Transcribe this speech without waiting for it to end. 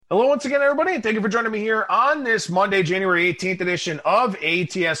Hello once again, everybody, and thank you for joining me here on this Monday, January 18th edition of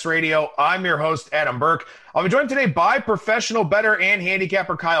ATS Radio. I'm your host, Adam Burke. I'll be joined today by professional bettor and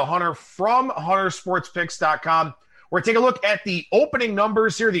handicapper Kyle Hunter from HunterSportsPicks.com. We're taking a look at the opening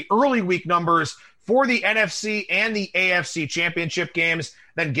numbers here, the early week numbers for the NFC and the AFC championship games,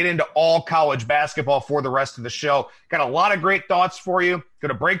 then get into all college basketball for the rest of the show. Got a lot of great thoughts for you.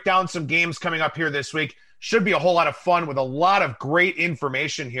 Going to break down some games coming up here this week. Should be a whole lot of fun with a lot of great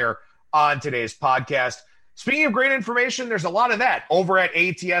information here on today's podcast. Speaking of great information, there's a lot of that over at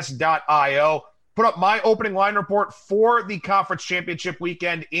ats.io. Put up my opening line report for the conference championship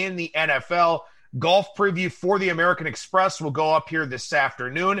weekend in the NFL. Golf preview for the American Express will go up here this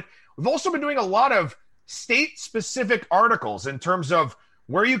afternoon. We've also been doing a lot of state-specific articles in terms of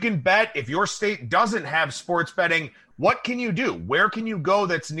where you can bet. If your state doesn't have sports betting, what can you do? Where can you go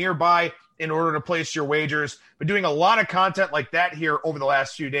that's nearby in order to place your wagers? Been doing a lot of content like that here over the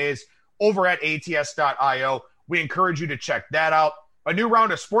last few days over at ats.io. We encourage you to check that out. A new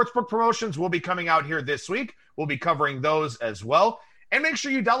round of sportsbook promotions will be coming out here this week. We'll be covering those as well. And make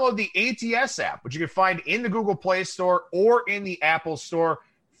sure you download the ATS app, which you can find in the Google Play Store or in the Apple Store.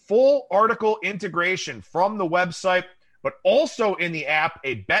 Full article integration from the website, but also in the app,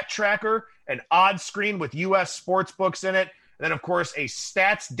 a bet tracker, an odds screen with U.S. sports books in it, and then, of course, a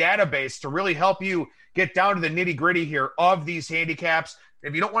stats database to really help you get down to the nitty-gritty here of these handicaps.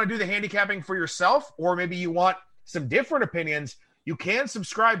 If you don't want to do the handicapping for yourself, or maybe you want some different opinions, you can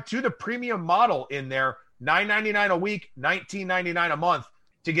subscribe to the premium model in there, $9.99 a week, $19.99 a month,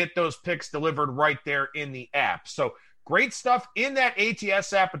 to get those picks delivered right there in the app. So great stuff in that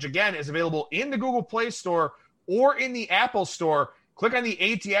ATS app, which, again, is available in the Google Play Store or in the Apple Store. Click on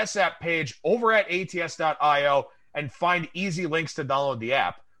the ATS app page over at ats.io and find easy links to download the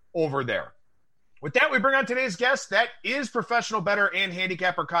app over there. With that, we bring on today's guest. That is professional bettor and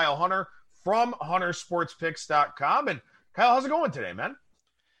handicapper Kyle Hunter from HunterSportsPicks.com. And Kyle, how's it going today, man?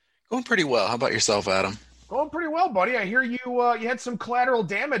 Going pretty well. How about yourself, Adam? Going pretty well, buddy. I hear you you had some collateral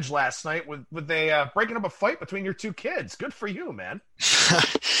damage last night with a breaking up a fight between your two kids. Good for you, man.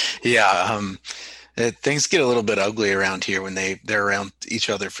 Yeah, things get a little bit ugly around here when they're around each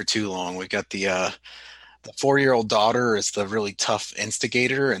other for too long. We got the 4-year-old daughter is the really tough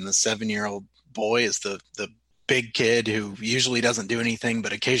instigator, and the 7-year-old boy is the big kid who usually doesn't do anything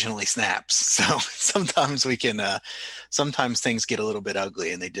but occasionally snaps. So sometimes sometimes things get a little bit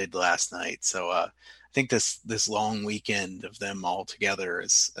ugly, and they did last night. So I think this long weekend of them all together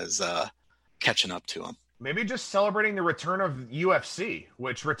is catching up to them. Maybe just celebrating the return of UFC,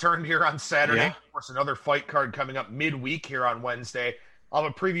 which returned here on Saturday. Yeah. Of course, another fight card coming up midweek here on Wednesday. I'll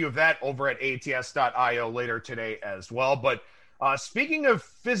have a preview of that over at ats.io later today as well. But speaking of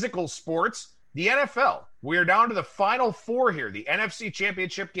physical sports, the NFL, we're down to the Final Four here. The NFC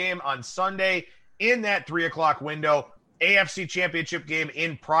Championship game on Sunday in that 3 o'clock window. AFC Championship game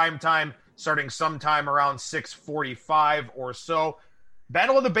in prime time, starting sometime around 6:45 or so.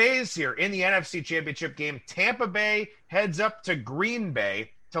 Battle of the Bays here in the NFC Championship game. Tampa Bay heads up to Green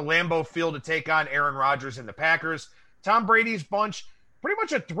Bay to Lambeau Field to take on Aaron Rodgers and the Packers. Tom Brady's bunch, pretty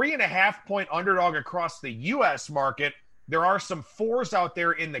much a 3.5-point underdog across the U.S. market. There are some 4s out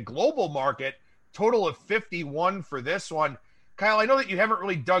there in the global market. Total of 51 for this one. Kyle, I know that you haven't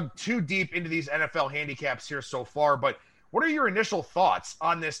really dug too deep into these NFL handicaps here so far, but what are your initial thoughts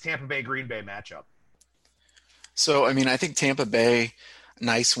on this Tampa Bay-Green Bay matchup? So, I mean, I think Tampa Bay,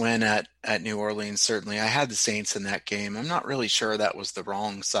 nice win at New Orleans, certainly. I had the Saints in that game. I'm not really sure that was the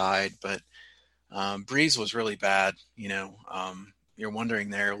wrong side, but Breeze was really bad. You're wondering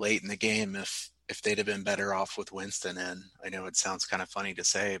there late in the game if they'd have been better off with Winston in. I know it sounds kind of funny to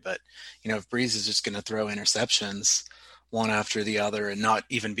say, but, if Breeze is just going to throw interceptions one after the other and not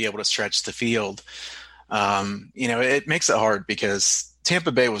even be able to stretch the field, it makes it hard because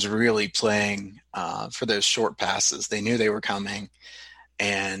Tampa Bay was really playing for those short passes. They knew they were coming.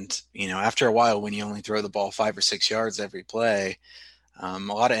 And, after a while, when you only throw the ball 5 or 6 yards every play, a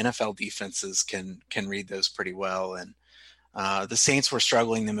lot of NFL defenses can read those pretty well. And the Saints were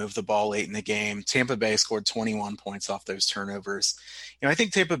struggling to move the ball late in the game. Tampa Bay scored 21 points off those turnovers. I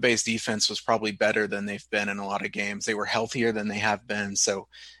think Tampa Bay's defense was probably better than they've been in a lot of games. They were healthier than they have been. So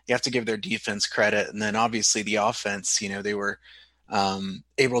you have to give their defense credit. And then obviously the offense, they were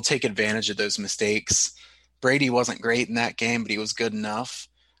able to take advantage of those mistakes. Brady wasn't great in that game, but he was good enough.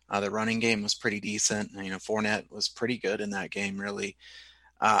 The running game was pretty decent. Fournette was pretty good in that game, really.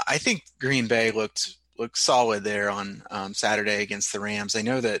 I think Green Bay looked solid there on Saturday against the Rams. I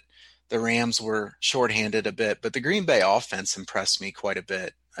know that the Rams were shorthanded a bit, but the Green Bay offense impressed me quite a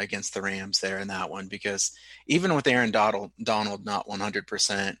bit. against the Rams there in that one, because even with Aaron Donald not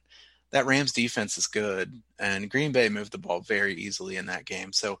 100%, that Rams defense is good, and Green Bay moved the ball very easily in that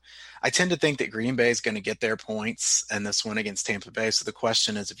game. So I tend to think that Green Bay is going to get their points in this one against Tampa Bay. So the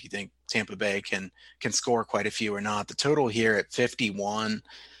question is if you think Tampa Bay can score quite a few or not. The total here at 51,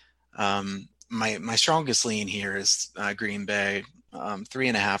 my strongest lean here is Green Bay,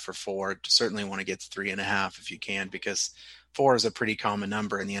 3.5 or 4. Certainly want to get to 3.5 if you can, because 4 is a pretty common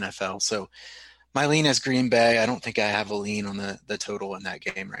number in the NFL. So my lean is Green Bay. I don't think I have a lean on the total in that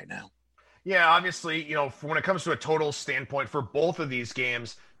game right now. Yeah, obviously, when it comes to a total standpoint for both of these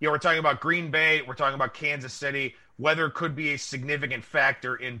games, we're talking about Green Bay, we're talking about Kansas City. Weather could be a significant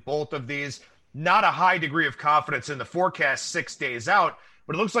factor in both of these. Not a high degree of confidence in the forecast 6 days out,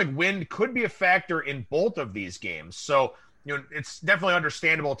 but it looks like wind could be a factor in both of these games. So, it's definitely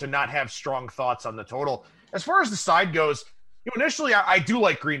understandable to not have strong thoughts on the total. As far as the side goes, initially, I do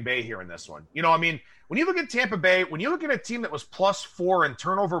like Green Bay here in this one. When you look at Tampa Bay, when you look at a team that was +4 in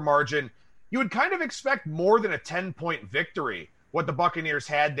turnover margin, you would kind of expect more than a 10-point victory, what the Buccaneers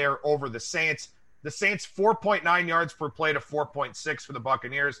had there over the Saints. The Saints, 4.9 yards per play to 4.6 for the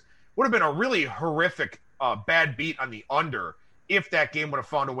Buccaneers. Would have been a really horrific bad beat on the under if that game would have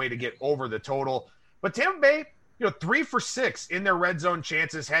found a way to get over the total. But Tampa Bay, 3 for 6 in their red zone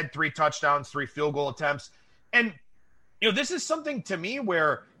chances, had 3 touchdowns, 3 field goal attempts. And, this is something to me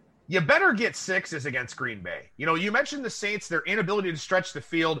where you better get 6s against Green Bay. You mentioned the Saints, their inability to stretch the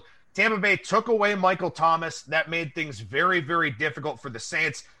field. Tampa Bay took away Michael Thomas. That made things very, very difficult for the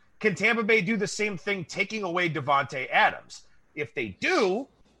Saints. Can Tampa Bay do the same thing, taking away Davante Adams? If they do,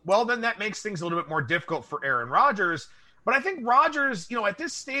 well, then that makes things a little bit more difficult for Aaron Rodgers. But I think Rodgers, at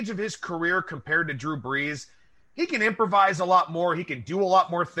this stage of his career compared to Drew Brees, he can improvise a lot more. He can do a lot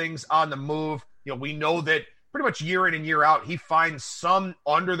more things on the move. We know that pretty much year in and year out, he finds some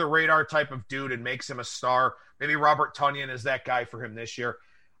under-the-radar type of dude and makes him a star. Maybe Robert Tonyan is that guy for him this year.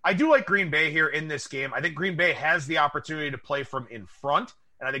 I do like Green Bay here in this game. I think Green Bay has the opportunity to play from in front,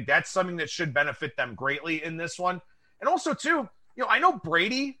 and I think that's something that should benefit them greatly in this one. And also, too, I know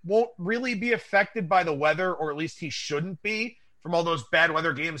Brady won't really be affected by the weather, or at least he shouldn't be, from all those bad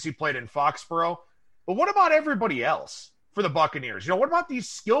weather games he played in Foxborough. But what about everybody else for the Buccaneers? What about these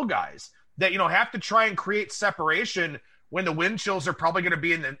skill guys that, have to try and create separation when the wind chills are probably going to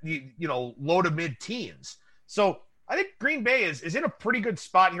be in the, low to mid-teens? So I think Green Bay is in a pretty good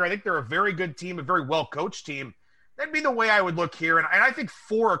spot here. I think they're a very good team, a very well-coached team. That'd be the way I would look here. And I think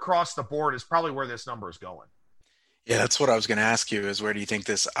 4 across the board is probably where this number is going. Yeah, that's what I was going to ask you is where do you think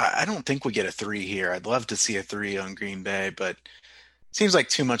this – I don't think we get a 3 here. I'd love to see a 3 on Green Bay, but it seems like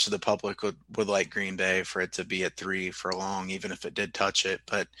too much of the public would like Green Bay for it to be at 3 for long, even if it did touch it.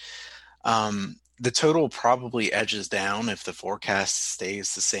 But the total probably edges down if the forecast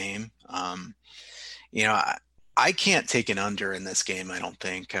stays the same. I can't take an under in this game, I don't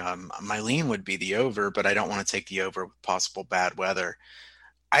think. My lean would be the over, but I don't want to take the over with possible bad weather.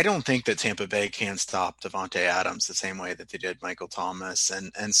 I don't think that Tampa Bay can stop Davante Adams the same way that they did Michael Thomas.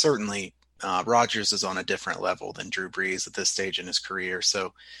 And certainly Rodgers is on a different level than Drew Brees at this stage in his career.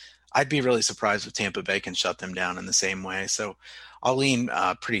 So I'd be really surprised if Tampa Bay can shut them down in the same way. So I'll lean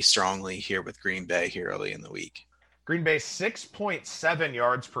pretty strongly here with Green Bay here early in the week. Green Bay 6.7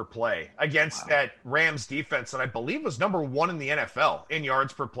 yards per play against that Rams defense that I believe was number 1 in the NFL in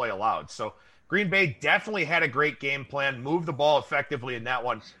yards per play allowed. So Green Bay definitely had a great game plan, moved the ball effectively in that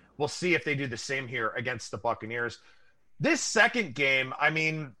one. We'll see if they do the same here against the Buccaneers. This second game,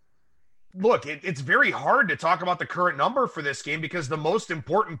 look, it's very hard to talk about the current number for this game because the most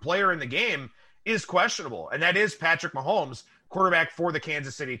important player in the game is questionable, and that is Patrick Mahomes, quarterback for the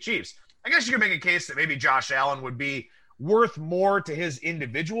Kansas City Chiefs. I guess you could make a case that maybe Josh Allen would be worth more to his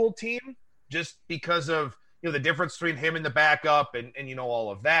individual team just because of the difference between him and the backup and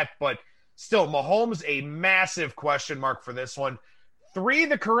all of that. But still, Mahomes, a massive question mark for this one. 3,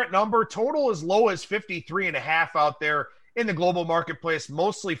 the current number, total as low as 53.5 out there in the global marketplace,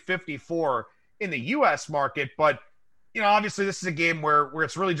 mostly 54 in the U.S. market. But, obviously this is a game where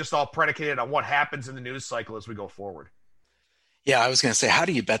it's really just all predicated on what happens in the news cycle as we go forward. Yeah, I was going to say, how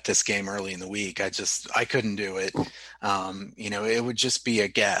do you bet this game early in the week? I couldn't do it. It would just be a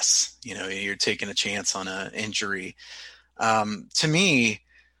guess. You're taking a chance on an injury. To me,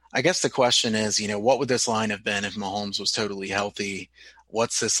 I guess the question is, what would this line have been if Mahomes was totally healthy?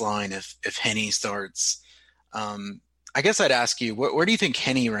 What's this line if Henne starts? I guess I'd ask you, where do you think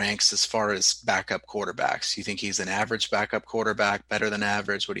Henne ranks as far as backup quarterbacks? Do you think he's an average backup quarterback, better than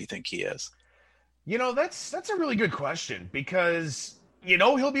average? What do you think he is? That's a really good question because,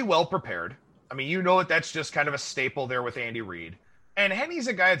 he'll be well prepared. That's just kind of a staple there with Andy Reid. And Henny's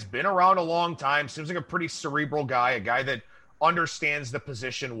a guy that's been around a long time, seems like a pretty cerebral guy, a guy that understands the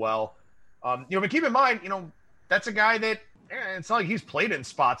position well. But keep in mind, that's a guy that it's not like he's played in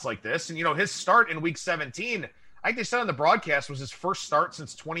spots like this. And, his start in week 17, I think they said on the broadcast, was his first start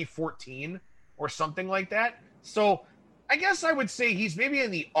since 2014 or something like that. So I guess I would say he's maybe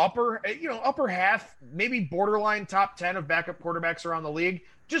in the upper half, maybe borderline top 10 of backup quarterbacks around the league,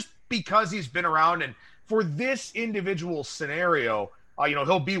 just because he's been around. And for this individual scenario,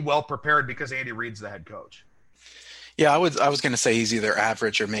 he'll be well prepared because Andy Reid's the head coach. Yeah, I was going to say he's either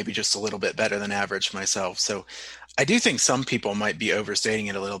average or maybe just a little bit better than average myself. So I do think some people might be overstating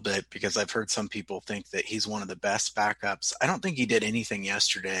it a little bit, because I've heard some people think that he's one of the best backups. I don't think he did anything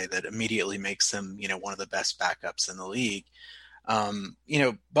yesterday that immediately makes him, one of the best backups in the league.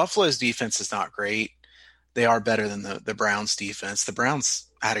 Buffalo's defense is not great. They are better than the Browns defense. The Browns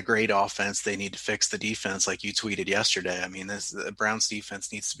had a great offense. They need to fix the defense, like you tweeted yesterday. I mean, the Browns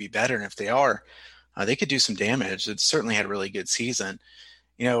defense needs to be better. And if they are, they could do some damage. It certainly had a really good season.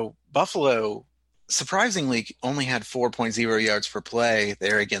 Buffalo surprisingly only had 4.0 yards per play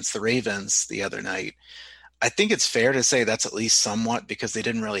there against the Ravens the other night. I think it's fair to say that's at least somewhat because they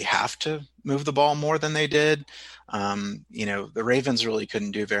didn't really have to move the ball more than they did. The Ravens really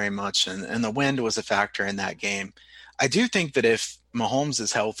couldn't do very much, and the wind was a factor in that game. I do think that if Mahomes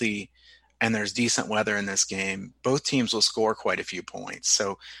is healthy and there's decent weather in this game, both teams will score quite a few points.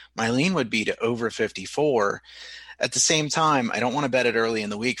 So my lean would be to over 54. At the same time, I don't want to bet it early in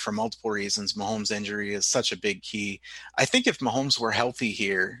the week for multiple reasons. Mahomes' injury is such a big key. I think if Mahomes were healthy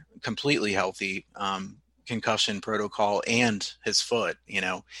here, completely healthy, concussion protocol and his foot, he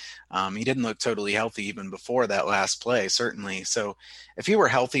didn't look totally healthy even before that last play, certainly. So if he were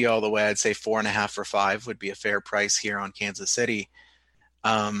healthy all the way, I'd say 4.5 or 5 would be a fair price here on Kansas City.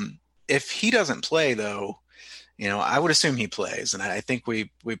 If he doesn't play, though, I would assume he plays, and I think we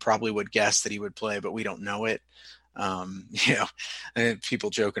probably would guess that he would play, but we don't know it. People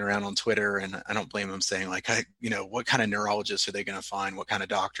joking around on Twitter, and I don't blame them, saying like, what kind of neurologist are they going to find? What kind of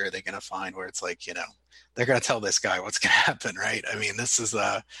doctor are they going to find? Where it's like, they're going to tell this guy what's going to happen, right? I mean, this is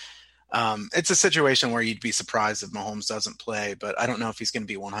it's a situation where you'd be surprised if Mahomes doesn't play, but I don't know if he's going to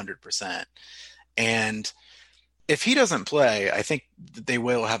be 100%. And if he doesn't play, I think they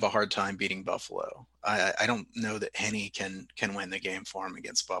will have a hard time beating Buffalo. I don't know that Henny can win the game for him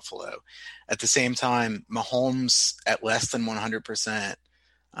against Buffalo. At the same time, Mahomes at less than 100%,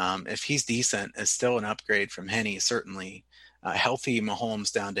 if he's decent, is still an upgrade from Henny, certainly. Healthy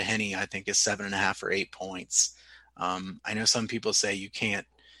Mahomes down to Henny, I think, is 7.5 or 8 points. I know some people say you can't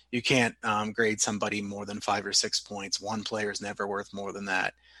grade somebody more than 5 or 6 points. One player is never worth more than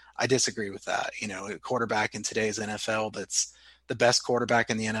that. I disagree with that. A quarterback in today's NFL that's the best quarterback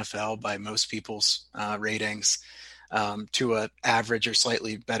in the NFL by most people's ratings to an average or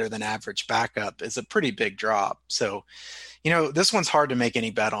slightly better than average backup is a pretty big drop. So, this one's hard to make any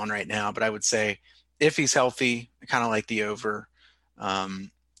bet on right now, but I would say if he's healthy, I kind of like the over.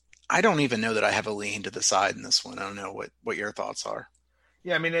 I don't even know that I have a lean to the side in this one. I don't know what your thoughts are.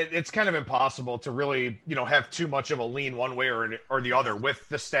 Yeah, I mean, it's kind of impossible to really, have too much of a lean one way or the other with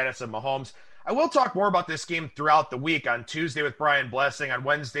the status of Mahomes. I will talk more about this game throughout the week, on Tuesday with Brian Blessing, on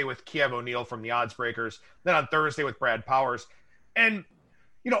Wednesday with Kiev O'Neill from the Odds Breakers, then on Thursday with Brad Powers. And,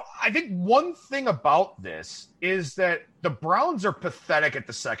 I think one thing about this is that the Browns are pathetic at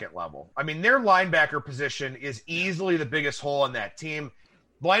the second level. I mean, their linebacker position is easily the biggest hole in that team.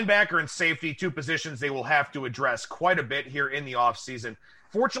 Linebacker and safety, two positions they will have to address quite a bit here in the offseason.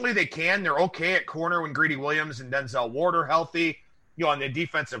 Fortunately, they can. They're okay at corner when Greedy Williams and Denzel Ward are healthy. On the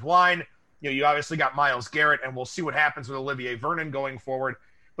defensive line, you obviously got Myles Garrett, and we'll see what happens with Olivier Vernon going forward.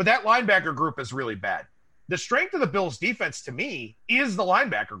 But that linebacker group is really bad. The strength of the Bills' defense, to me, is the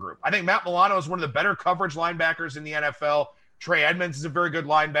linebacker group. I think Matt Milano is one of the better coverage linebackers in the NFL. Trey Edmonds is a very good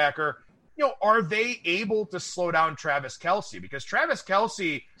linebacker. Are they able to slow down Travis Kelce? Because Travis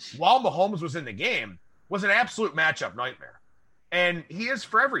Kelce, while Mahomes was in the game, was an absolute matchup nightmare. And he is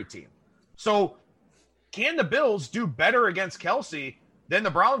for every team. So can the Bills do better against Kelce than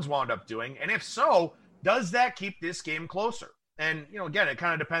the Browns wound up doing? And if so, does that keep this game closer? And, again, it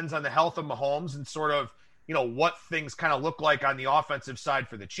kind of depends on the health of Mahomes and sort of, what things kind of look like on the offensive side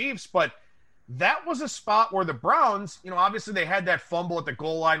for the Chiefs. But that was a spot where the Browns, obviously they had that fumble at the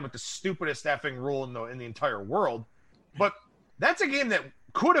goal line with the stupidest effing rule in the entire world. But that's a game that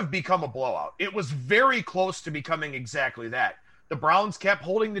could have become a blowout. It was very close to becoming exactly that. The Browns kept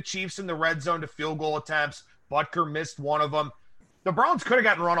holding the Chiefs in the red zone to field goal attempts. Butker missed one of them. The Browns could have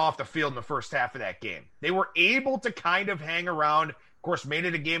gotten run off the field in the first half of that game. They were able to kind of hang around, of course, made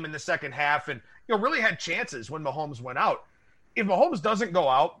it a game in the second half, and really had chances when Mahomes went out. if Mahomes doesn't go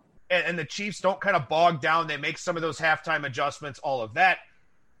out and the Chiefs don't kind of bog down, they make some of those halftime adjustments, all of that,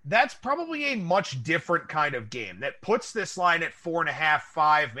 that's probably a much different kind of game that puts this line at 4.5,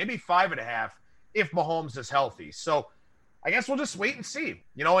 5, maybe 5.5 if Mahomes is healthy. So I guess we'll just wait and see,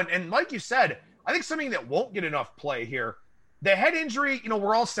 and like you said, I think something that won't get enough play here, the head injury,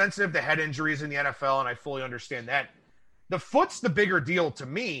 we're all sensitive to head injuries in the NFL, and I fully understand that. The foot's the bigger deal to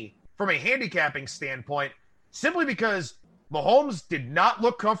me from a handicapping standpoint, simply because Mahomes did not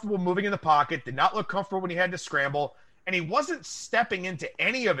look comfortable moving in the pocket, did not look comfortable when he had to scramble, and he wasn't stepping into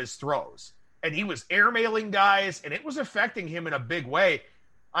any of his throws. And he was airmailing guys, and it was affecting him in a big way.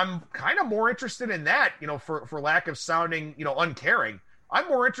 I'm kind of more interested in that, for lack of sounding, uncaring. I'm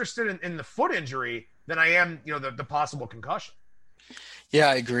more interested in the foot injury than I am, the possible concussion. Yeah,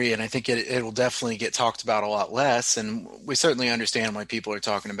 I agree. And I think it will definitely get talked about a lot less. And we certainly understand why people are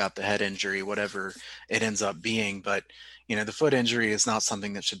talking about the head injury, whatever it ends up being. But, the foot injury is not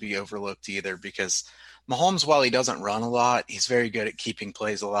something that should be overlooked either, because Mahomes, while he doesn't run a lot, he's very good at keeping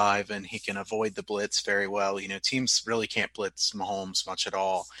plays alive, and he can avoid the blitz very well. Teams really can't blitz Mahomes much at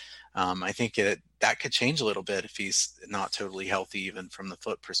all. I think that could change a little bit if he's not totally healthy, even from the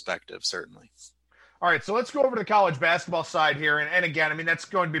foot perspective, certainly. All right, so let's go over to the college basketball side here. And again, that's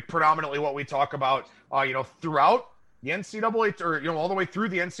going to be predominantly what we talk about, throughout the NCAA, or, all the way through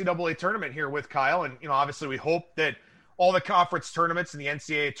the NCAA tournament here with Kyle. And, obviously we hope that all the conference tournaments and the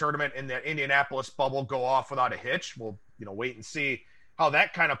NCAA tournament in the Indianapolis bubble go off without a hitch. We'll, wait and see how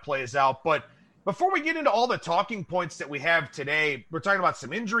that kind of plays out. But before we get into all the talking points that we have today, we're talking about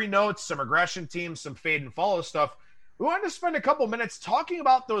some injury notes, some regression teams, some fade and follow stuff. We wanted to spend a couple minutes talking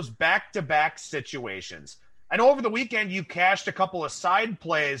about those back-to-back situations. I know over the weekend you cashed a couple of side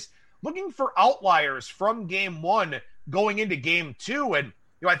plays looking for outliers from game one going into game two. And,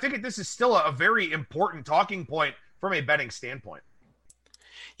 I think this is still a very important talking point from a betting standpoint.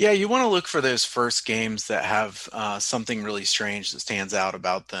 Yeah, you want to look for those first games that have something really strange that stands out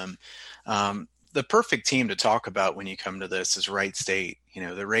about them. The perfect team to talk about when you come to this is Wright State.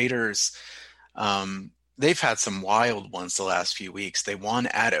 The Raiders, they've had some wild ones the last few weeks. They won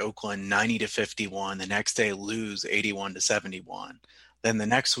at Oakland 90-51. The next day lose 81-71. Then the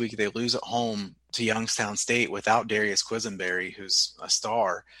next week they lose at home to Youngstown State without Darius Quisenberry, who's a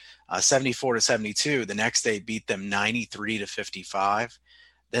star, 74-72. The next day beat them 93-55.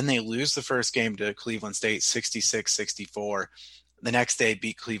 Then they lose the first game to Cleveland State 66-64. The next day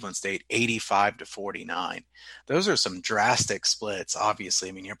beat Cleveland State 85-49. Those are some drastic splits,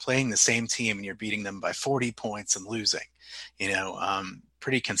 obviously. You're playing the same team and you're beating them by 40 points and losing,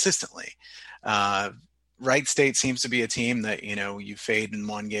 pretty consistently. Wright State seems to be a team that, you fade in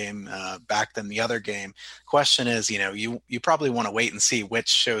one game, back them the other game. Question is, you probably want to wait and see which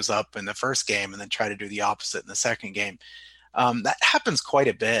shows up in the first game and then try to do the opposite in the second game. That happens quite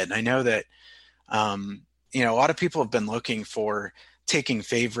a bit. And I know that, a lot of people have been looking for taking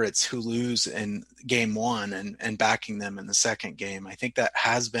favorites who lose in game one and backing them in the second game. I think that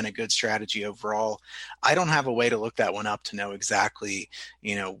has been a good strategy overall. I don't have a way to look that one up to know exactly,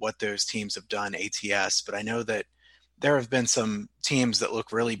 what those teams have done ATS, but I know that there have been some teams that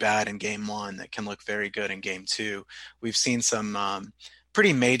look really bad in game one that can look very good in game two. We've seen some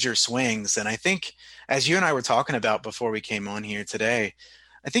pretty major swings. And I think, as you and I were talking about before we came on here today,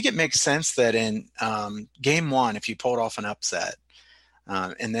 I think it makes sense that in game one, if you pulled off an upset,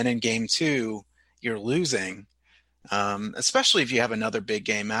 and then in game two, you're losing, especially if you have another big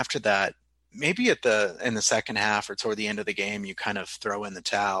game after that, maybe in the second half or toward the end of the game, you kind of throw in the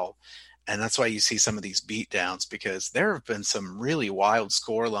towel. And that's why you see some of these beatdowns, because there have been some really wild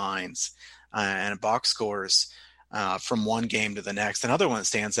score lines and box scores from one game to the next. Another one that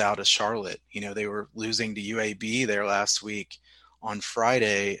stands out is Charlotte. They were losing to UAB there last week on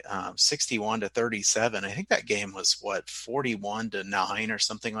Friday, 61-37. I think that game was 41-9 or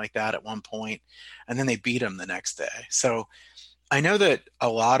something like that at one point. And then they beat them the next day. So I know that a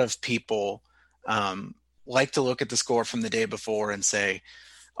lot of people like to look at the score from the day before and say,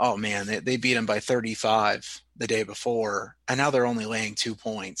 oh man, they beat them by 35 the day before, and now they're only laying 2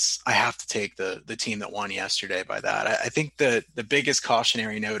 points. I have to take the team that won yesterday by that. I think the biggest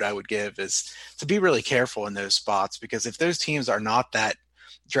cautionary note I would give is to be really careful in those spots, because if those teams are not that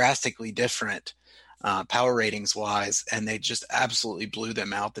drastically different power ratings wise, and they just absolutely blew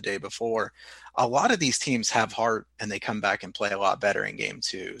them out the day before, a lot of these teams have heart and they come back and play a lot better in game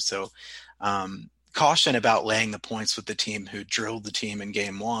two. So caution about laying the points with the team who drilled the team in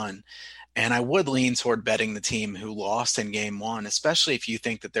game one. And I would lean toward betting the team who lost in game one, especially if you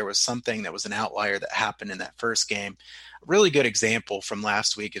think that there was something that was an outlier that happened in that first game. A really good example from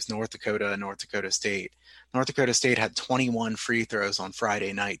last week is North Dakota and North Dakota State. North Dakota State had 21 free throws on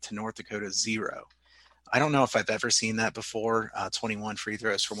Friday night to North Dakota's 0. I don't know if I've ever seen that before. 21 free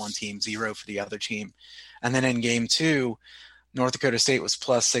throws for one team, 0 for the other team. And then in game 2, North Dakota State was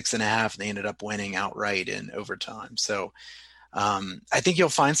plus 6.5, and they ended up winning outright in overtime. So I think you'll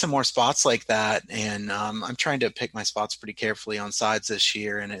find some more spots like that. And I'm trying to pick my spots pretty carefully on sides this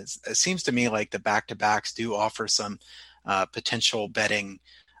year. And it seems to me like the back-to-backs do offer some potential betting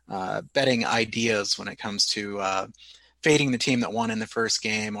ideas when it comes to fading the team that won in the first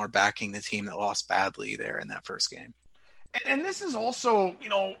game or backing the team that lost badly there in that first game. And this is also,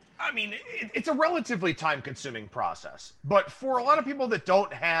 it's a relatively time-consuming process. But for a lot of people that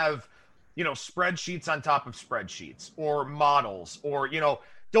don't have, spreadsheets on top of spreadsheets or models or,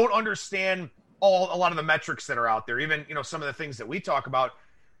 don't understand a lot of the metrics that are out there, even, some of the things that we talk about,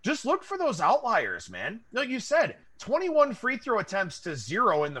 just look for those outliers, man. Like you said, 21 free throw attempts to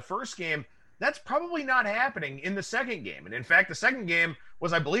 0 in the first game. That's probably not happening in the second game. And in fact, the second game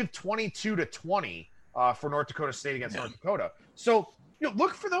was, I believe, 22-20 for North Dakota State against North Dakota. So,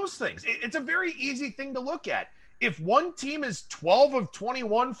 look for those things. It's a very easy thing to look at. If one team is 12 of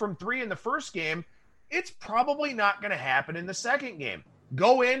 21 from 3 in the first game, it's probably not going to happen in the second game.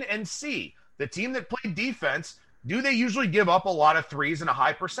 Go in and see. The team that played defense, do they usually give up a lot of threes and a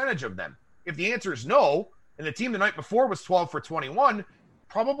high percentage of them? If the answer is no, and the team the night before was 12 for 21,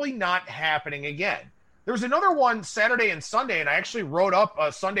 probably not happening again. There was another one Saturday and Sunday, and I actually wrote up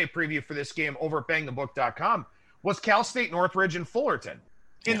a Sunday preview for this game over at bangthebook.com, was Cal State Northridge and Fullerton.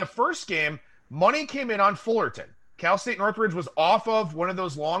 In the first game, money came in on Fullerton. Cal State Northridge was off of one of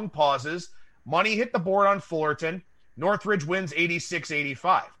those long pauses. Money hit the board on Fullerton. Northridge wins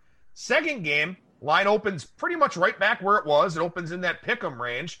 86-85. Second game, line opens pretty much right back where it was. It opens in that pick'em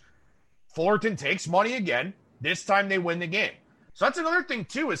range. Fullerton takes money again. This time they win the game. So that's another thing,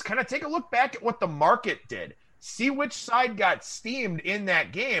 too, is kind of take a look back at what the market did. See which side got steamed in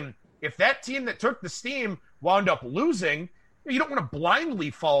that game. If that team that took the steam wound up losing, you don't want to blindly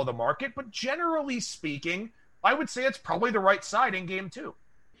follow the market, but generally speaking, I would say it's probably the right side in game 2.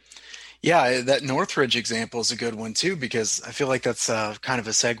 Yeah, that Northridge example is a good one, too, because I feel like that's kind of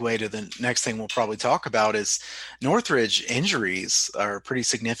a segue to the next thing we'll probably talk about is Northridge injuries are a pretty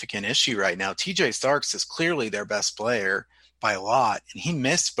significant issue right now. TJ Starks is clearly their best player by a lot, and he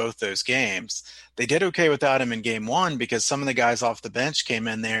missed both those games. They did okay without him in game 1 because some of the guys off the bench came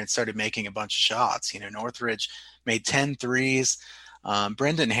in there and started making a bunch of shots. Northridge made 10 threes.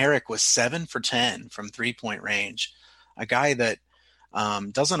 Brendan Herrick was 7 for 10 from three-point range, a guy that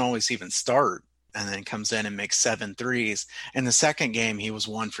doesn't always even start and then comes in and makes 7 threes. In the second game, he was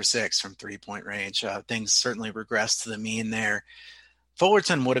 1 for 6 from three-point range. Things certainly regressed to the mean there.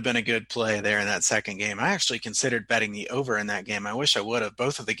 Fullerton would have been a good play there in that second game. I actually considered betting the over in that game. I wish I would have.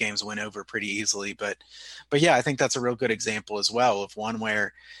 Both of the games went over pretty easily, but yeah, I think that's a real good example as well of one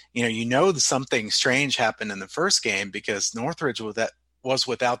where, something strange happened in the first game because Northridge was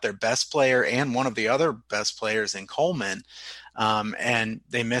without their best player and one of the other best players in Coleman. And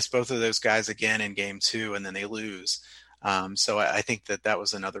they missed both of those guys again in game 2, and then they lose. So I think that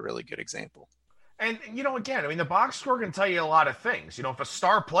was another really good example. And, again, the box score can tell you a lot of things. If a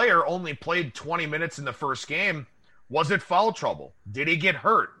star player only played 20 minutes in the first game, was it foul trouble? Did he get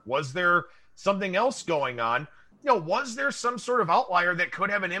hurt? Was there something else going on? Was there some sort of outlier that could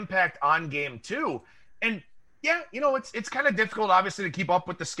have an impact on game 2? And, yeah, it's kind of difficult, obviously, to keep up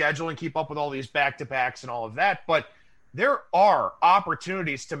with the schedule and keep up with all these back-to-backs and all of that. But there are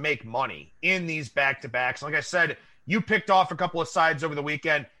opportunities to make money in these back-to-backs. Like I said, you picked off a couple of sides over the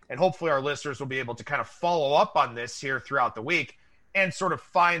weekend, and hopefully our listeners will be able to kind of follow up on this here throughout the week and sort of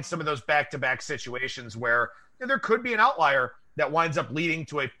find some of those back-to-back situations where there could be an outlier that winds up leading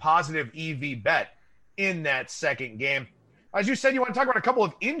to a positive EV bet in that second game. As you said, you want to talk about a couple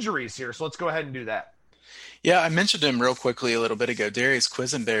of injuries here, so let's go ahead and do that. Yeah, I mentioned him real quickly a little bit ago. Darius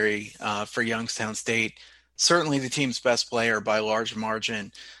Quisenberry for Youngstown State, certainly the team's best player by a large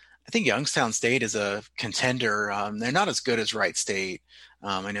margin. I think Youngstown State is a contender. They're not as good as Wright State.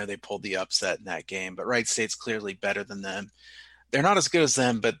 I know they pulled the upset in that game, but Wright State's clearly better than them. They're not as good as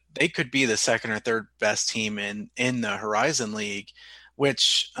them, but they could be the second or third best team in the Horizon League,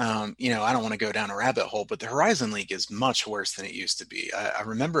 which, I don't want to go down a rabbit hole, but the Horizon League is much worse than it used to be. I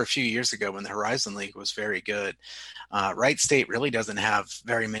remember a few years ago when the Horizon League was very good. Wright State really doesn't have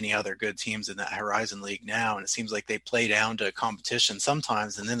very many other good teams in that Horizon League now, and it seems like they play down to competition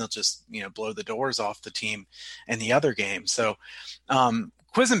sometimes, and then they'll just, blow the doors off the team in the other game. So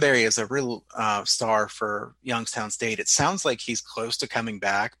Quisenberry is a real star for Youngstown State. It sounds like he's close to coming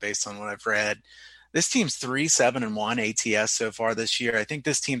back based on what I've read. This team's 3-7-1 ATS so far this year. I think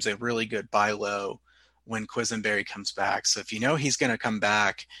this team's a really good buy low when Quisenberry comes back. So if you know he's going to come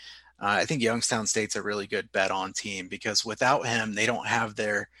back, I think Youngstown State's a really good bet on team, because without him, they don't have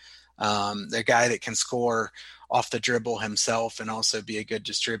their guy that can score off the dribble himself and also be a good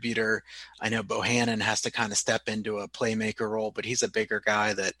distributor. I know Bohannon has to kind of step into a playmaker role, but he's a bigger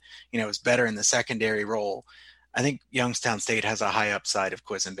guy that, is better in the secondary role. I think Youngstown State has a high upside if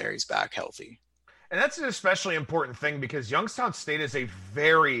Quisenberry's back healthy. And that's an especially important thing because Youngstown State is a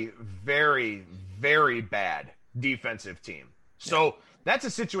very, very, very bad defensive team. So that's a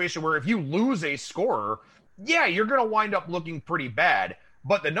situation where if you lose a scorer, you're going to wind up looking pretty bad.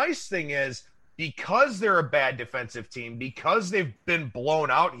 But the nice thing is, because they're a bad defensive team, because they've been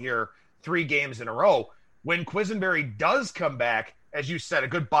blown out here 3 games in a row, when Quisenberry does come back, as you said, a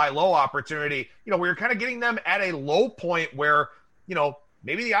good buy low opportunity, we're kind of getting them at a low point where,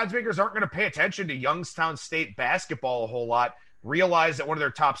 maybe the odds makers aren't going to pay attention to Youngstown State basketball a whole lot, realize that one of their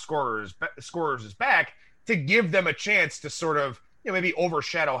top scorers is back, to give them a chance to sort of, maybe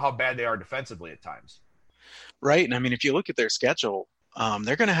overshadow how bad they are defensively at times. Right. And I mean, if you look at their schedule,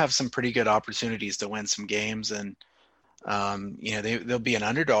 they're going to have some pretty good opportunities to win some games. And, they'll be an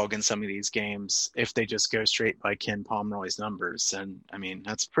underdog in some of these games if they just go straight by Ken Pomeroy's numbers. And I mean,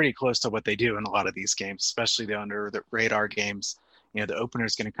 that's pretty close to what they do in a lot of these games, especially the under the radar games. The opener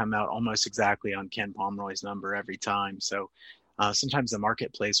is going to come out almost exactly on Ken Pomeroy's number every time. So sometimes the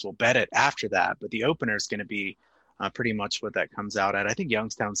marketplace will bet it after that, but the opener is going to be pretty much what that comes out at. I think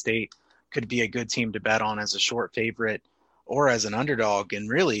Youngstown State could be a good team to bet on as a short favorite or as an underdog. And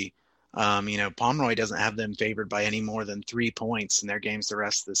really, Pomeroy doesn't have them favored by any more than 3 points in their games the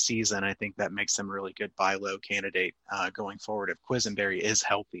rest of the season. I think that makes them a really good buy low candidate going forward if Quisenberry is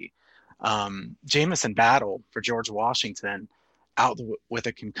healthy. Jamison Battle for George Washington, out with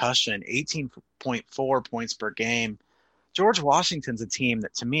a concussion, 18.4 points per game. George Washington's a team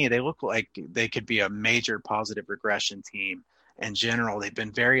that, to me, they look like they could be a major positive regression team. In general, they've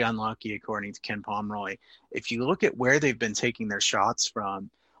been very unlucky, according to Ken Pomeroy. If you look at where they've been taking their shots from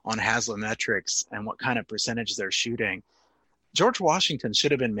on Haslametrics and what kind of percentage they're shooting, George Washington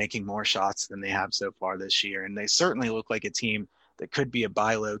should have been making more shots than they have so far this year. And they certainly look like a team that could be a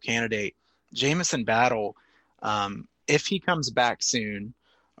buy low candidate. Jamison Battle, if he comes back soon,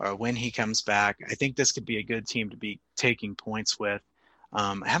 or when he comes back, I think this could be a good team to be taking points with.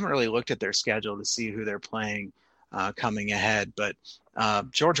 I haven't really looked at their schedule to see who they're playing coming ahead, but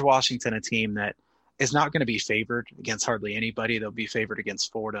George Washington, a team that is not going to be favored against hardly anybody. They'll be favored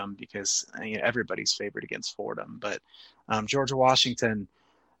against Fordham because everybody's favored against Fordham. But George Washington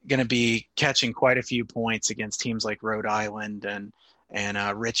going to be catching quite a few points against teams like Rhode Island and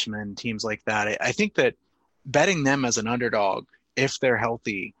Richmond, teams like that. I think that betting them as an underdog, if they're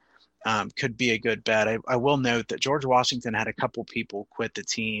healthy, could be a good bet. I will note that George Washington had a couple people quit the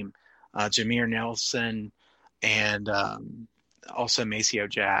team, Jameer Nelson and also Maceo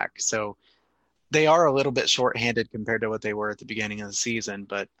Jack. So they are a little bit shorthanded compared to what they were at the beginning of the season,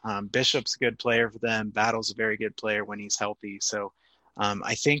 but Bishop's a good player for them. Battle's a very good player when he's healthy. So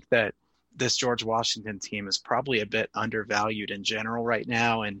I think that this George Washington team is probably a bit undervalued in general right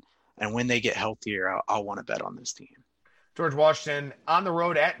now. And when they get healthier, I'll want to bet on this team. George Washington on the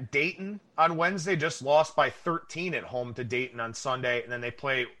road at Dayton on Wednesday, just lost by 13 at home to Dayton on Sunday. And then they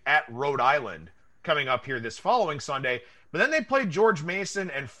play at Rhode Island coming up here this following Sunday. But then they play George Mason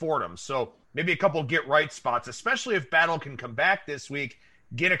and Fordham. So maybe a couple get right spots, especially if Battle can come back this week,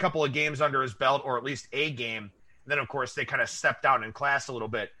 get a couple of games under his belt, or at least a game. And then, of course, they kind of step down in class a little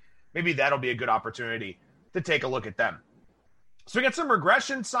bit. Maybe that'll be a good opportunity to take a look at them. So we got some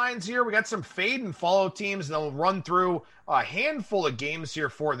regression signs here. We got some fade and follow teams, and they'll run through a handful of games here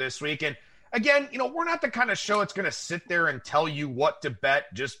for this week. And again, we're not the kind of show that's going to sit there and tell you what to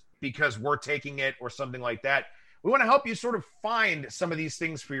bet just because we're taking it or something like that. We want to help you sort of find some of these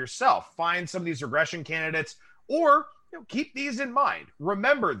things for yourself, find some of these regression candidates, or keep these in mind.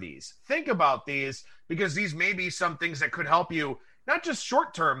 Remember these. Think about these, because these may be some things that could help you, not just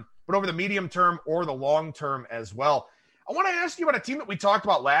short term, but over the medium term or the long term as well. I want to ask you about a team that we talked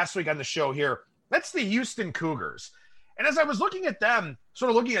about last week on the show here. That's the Houston Cougars. And as I was looking at them, sort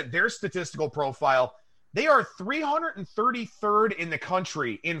of looking at their statistical profile, they are 333rd in the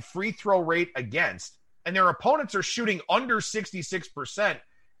country in free throw rate against, and their opponents are shooting under 66%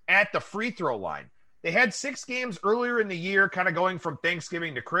 at the free throw line. They had 6 games earlier in the year, kind of going from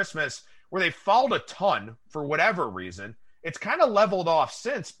Thanksgiving to Christmas, where they fouled a ton for whatever reason. It's kind of leveled off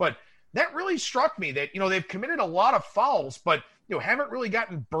since, but that really struck me that, they've committed a lot of fouls, but, haven't really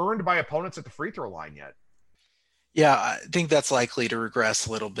gotten burned by opponents at the free throw line yet. Yeah, I think that's likely to regress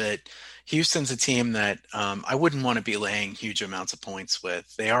a little bit. Houston's a team that I wouldn't want to be laying huge amounts of points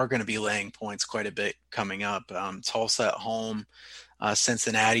with. They are going to be laying points quite a bit coming up. Tulsa at home,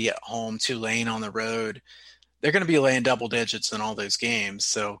 Cincinnati at home, Tulane on the road. They're going to be laying double digits in all those games.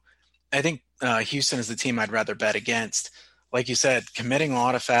 So I think Houston is the team I'd rather bet against. Like you said, committing a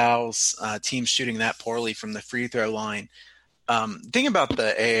lot of fouls, teams shooting that poorly from the free throw line. The thing about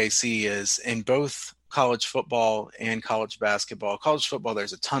the AAC is in both college football and college basketball. College football,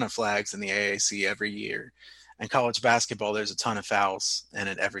 there's a ton of flags in the AAC every year. And college basketball, there's a ton of fouls in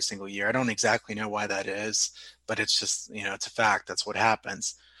it every single year. I don't exactly know why that is, but it's just, it's a fact. That's what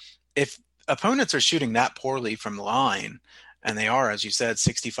happens. If opponents are shooting that poorly from the line, and they are, as you said,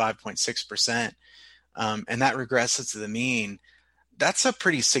 65.6%, and that regresses to the mean, that's a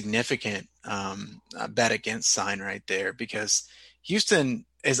pretty significant bet against sign right there, because Houston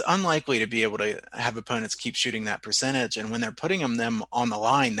is unlikely to be able to have opponents keep shooting that percentage. And when they're putting them on the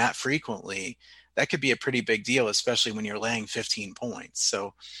line that frequently, that could be a pretty big deal, especially when you're laying 15 points.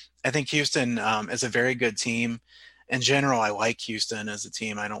 So I think Houston is a very good team. In general, I like Houston as a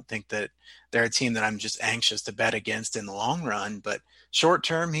team. I don't think that they're a team that I'm just anxious to bet against in the long run, but short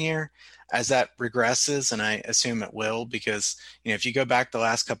term here, as that regresses, and I assume it will, because if you go back the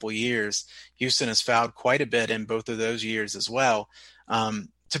last couple of years, Houston has fouled quite a bit in both of those years as well.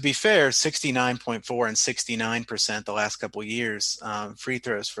 To be fair, 69.4 and 69% the last couple of years free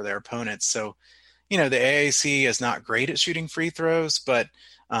throws for their opponents. So, the AAC is not great at shooting free throws, but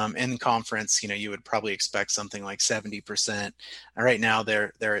in conference, you would probably expect something like 70%. Right now,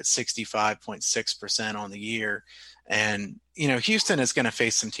 they're at 65.6% on the year. And, Houston is going to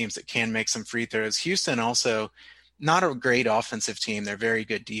face some teams that can make some free throws. Houston also not a great offensive team. They're a very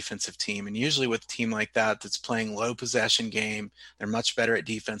good defensive team. And usually with a team like that that's playing low possession game, they're much better at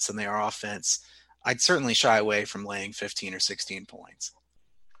defense than they are offense. I'd certainly shy away from laying 15 or 16 points.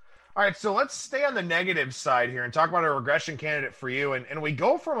 All right, so let's stay on the negative side here and talk about a regression candidate for you. And we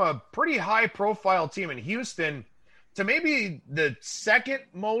go from a pretty high-profile team in Houston to maybe the second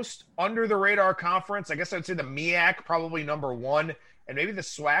most under-the-radar conference. I guess I'd say the MEAC probably number one, and maybe the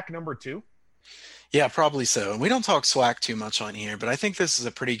SWAC number two. Yeah, probably so. And we don't talk SWAC too much on here, but I think this is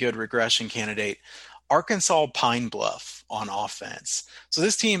a pretty good regression candidate. Arkansas Pine Bluff on offense. So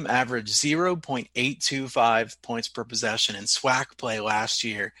this team averaged 0.825 points per possession in SWAC play last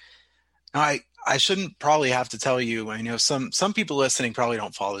year. Now, I shouldn't probably have to tell you, I know some people listening probably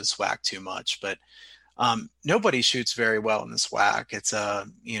don't follow the SWAC too much, but nobody shoots very well in the SWAC. It's a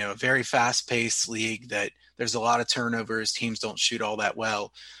very fast-paced league that there's a lot of turnovers. Teams don't shoot all that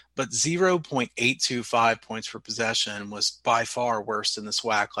well. But 0.825 points per possession was by far worse than the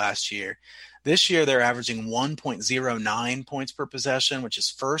SWAC last year. This year, they're averaging 1.09 points per possession, which is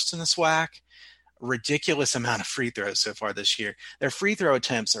first in the SWAC. Ridiculous amount of free throws so far this year. Their free throw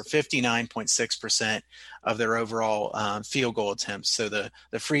attempts are 59.6% of their overall field goal attempts. So the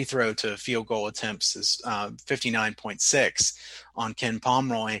free throw to field goal attempts is 59.6 on Ken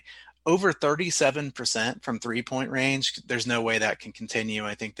Pomeroy. Over 37% from three-point range. There's no way that can continue.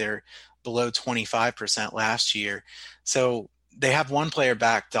 I think they're below 25% last year. So they have one player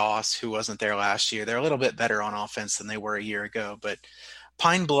back, Doss, who wasn't there last year. They're a little bit better on offense than they were a year ago. But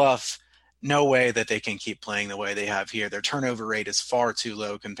Pine Bluff, no way that they can keep playing the way they have here. Their turnover rate is far too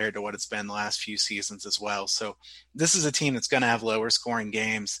low compared to what it's been the last few seasons as well. So this is a team that's going to have lower scoring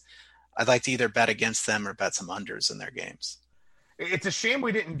games. I'd like to either bet against them or bet some unders in their games. It's a shame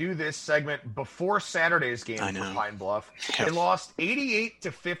we didn't do this segment before Saturday's game for Pine Bluff. Yep. They lost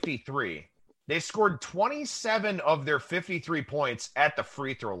 88-53. They scored 27 of their 53 points at the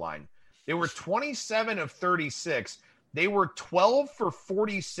free throw line. They were 27 of 36. They were 12 for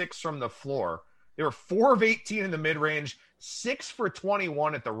 46 from the floor. They were 4 of 18 in the mid-range, 6 for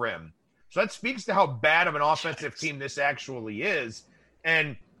 21 at the rim. So that speaks to how bad of an offensive team this actually is.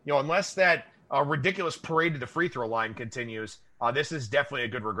 And, unless that ridiculous parade to the free throw line continues, this is definitely a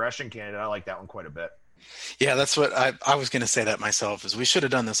good regression candidate. I like that one quite a bit. Yeah, that's what I was going to say that myself, is we should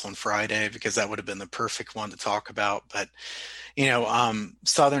have done this on Friday because that would have been the perfect one to talk about. But,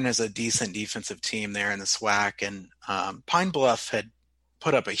 Southern is a decent defensive team there in the SWAC, and Pine Bluff had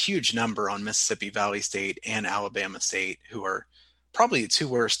put up a huge number on Mississippi Valley State and Alabama State, who are probably the two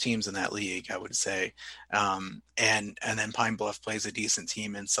worst teams in that league, I would say. And then Pine Bluff plays a decent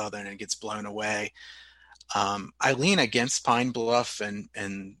team in Southern and gets blown away. I lean against Pine Bluff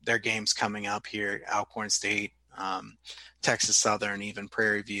and their games coming up here, Alcorn State, Texas Southern, even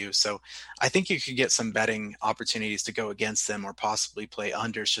Prairie View. So I think you could get some betting opportunities to go against them or possibly play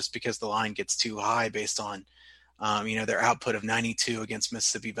unders just because the line gets too high based on, their output of 92 against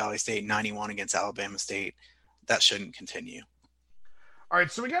Mississippi Valley State, 91 against Alabama State. that shouldn't continue. All right,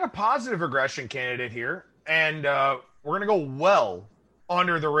 so we got a positive regression candidate here, and we're going to go well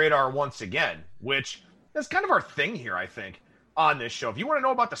under the radar once again, which is kind of our thing here, I think, on this show. If you want to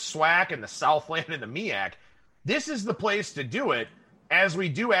know about the SWAC and the Southland and the MEAC, this is the place to do it, as we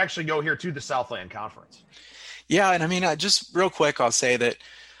do actually go here to the Southland Conference. Yeah, and I mean, just real quick, I'll say that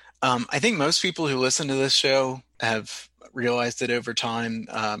I think most people who listen to this show have realized it over time.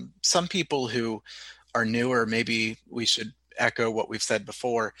 Some people who are newer, maybe we should echo what we've said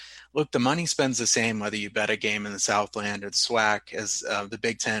before. Look, the money spends the same whether you bet a game in the Southland or the SWAC as the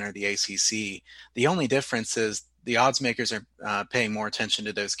Big Ten or the ACC. The only difference is the odds makers are paying more attention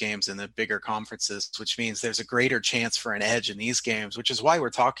to those games in the bigger conferences, which means there's a greater chance for an edge in these games, which is why we're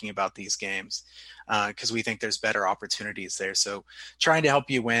talking about these games, because we think there's better opportunities there. So trying to help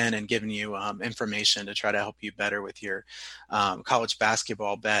you win and giving you information to try to help you better with your college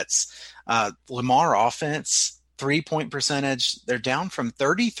basketball bets. Lamar offense, 3-point percentage, they're down from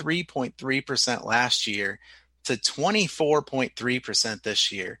 33.3% last year to 24.3%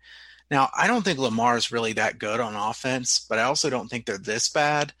 this year. Now, I don't think Lamar is really that good on offense, but I also don't think they're this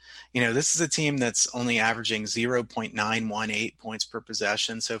bad. This is a team that's only averaging 0.918 points per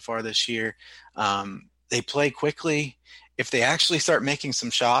possession so far this year. They play quickly. If they actually start making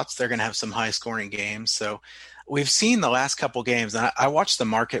some shots, they're going to have some high-scoring games. So we've seen the last couple games, and I watch the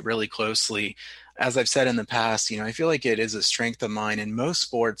market really closely. As I've said in the past, I feel like it is a strength of mine in most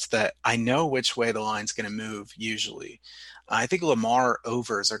sports that I know which way the line's going to move usually. I think Lamar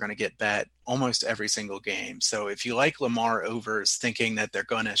overs are going to get bet almost every single game. So if you like Lamar overs thinking that they're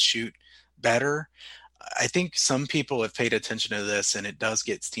going to shoot better, I think some people have paid attention to this and it does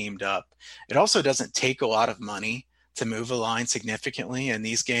get steamed up. It also doesn't take a lot of money to move a line significantly in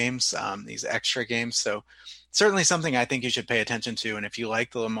these games, these extra games. So certainly something I think you should pay attention to. And if you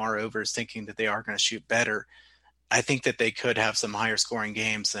like the Lamar overs thinking that they are going to shoot better, I think that they could have some higher scoring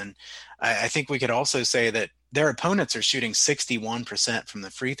games. And I think we could also say that their opponents are shooting 61% from the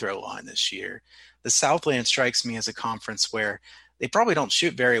free throw line this year. The Southland strikes me as a conference where they probably don't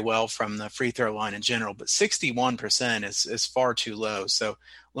shoot very well from the free throw line in general, but 61% is far too low. So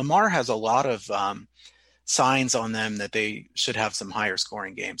Lamar has a lot of signs on them that they should have some higher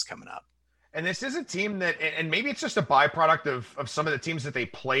scoring games coming up. And this is a team that, and maybe it's just a byproduct of some of the teams that they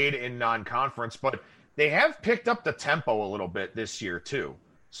played in non-conference, but they have picked up the tempo a little bit this year too.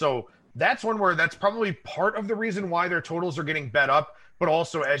 So that's one where that's probably part of the reason why their totals are getting bet up, but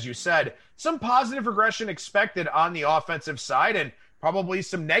also, as you said, some positive regression expected on the offensive side and probably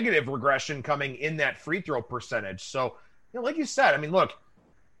some negative regression coming in that free throw percentage. So, like you said, I mean, look,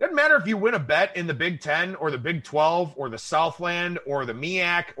 it doesn't matter if you win a bet in the Big Ten or the Big 12 or the Southland or the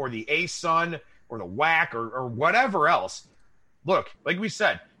MEAC or the ASUN or the WAC or whatever else. Look, like we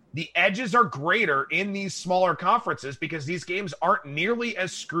said, the edges are greater in these smaller conferences because these games aren't nearly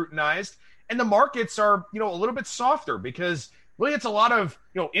as scrutinized and the markets are, a little bit softer because really it's a lot of,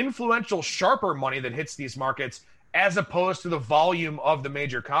 influential, sharper money that hits these markets as opposed to the volume of the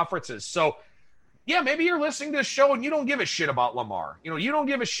major conferences. So, yeah, maybe you're listening to this show and you don't give a shit about Lamar. You don't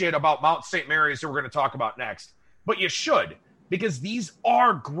give a shit about Mount St. Mary's, who we're going to talk about next. But you should, because these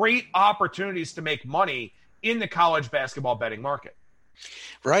are great opportunities to make money in the college basketball betting market.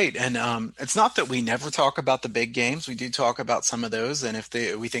 Right. And it's not that we never talk about the big games. We do talk about some of those. And if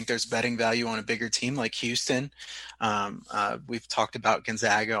we think there's betting value on a bigger team like Houston, we've talked about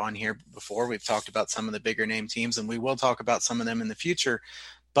Gonzaga on here before. We've talked about some of the bigger name teams, and we will talk about some of them in the future.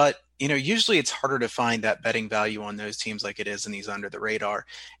 But, usually it's harder to find that betting value on those teams like it is in these under the radar.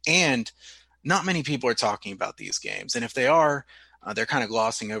 And not many people are talking about these games. And if they are, they're kind of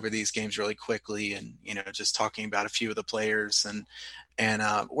glossing over these games really quickly and, just talking about a few of the players. And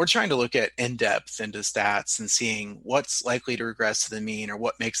we're trying to look at in-depth into stats and seeing what's likely to regress to the mean or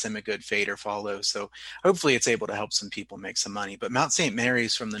what makes them a good fade or follow. So hopefully it's able to help some people make some money. But Mount St.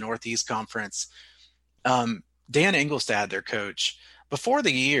 Mary's from the Northeast Conference, Dan Engelstad, their coach, before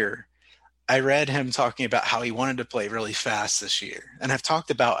the year, I read him talking about how he wanted to play really fast this year. And I've talked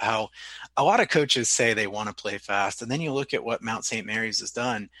about how a lot of coaches say they want to play fast. And then you look at what Mount St. Mary's has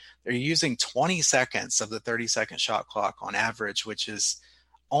done. They're using 20 seconds of the 30-second shot clock on average, which is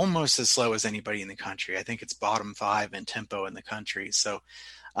almost as slow as anybody in the country. I think it's bottom 5 in tempo in the country. So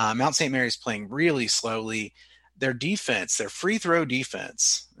Mount St. Mary's playing really slowly. Their defense, their free throw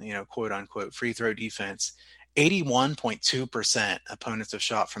defense, quote unquote free throw defense, 81.2% opponents have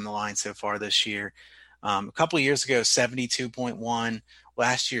shot from the line so far this year. A couple of years ago, 72.1.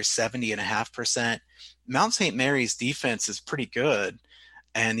 Last year, 70.5%. Mount St. Mary's defense is pretty good.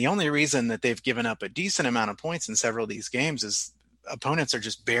 And the only reason that they've given up a decent amount of points in several of these games is opponents are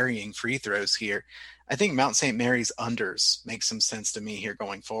just burying free throws here. I think Mount St. Mary's unders make some sense to me here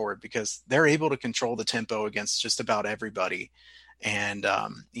going forward because they're able to control the tempo against just about everybody. And,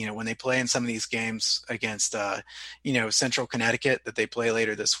 when they play in some of these games against, Central Connecticut that they play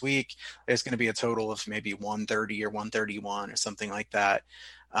later this week, there's going to be a total of maybe 130 or 131 or something like that.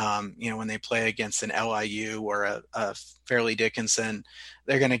 When they play against an LIU or a Fairleigh Dickinson,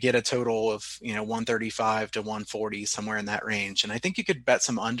 they're going to get a total of, 135 to 140, somewhere in that range. And I think you could bet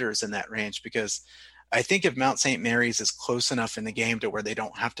some unders in that range because I think if Mount St. Mary's is close enough in the game to where they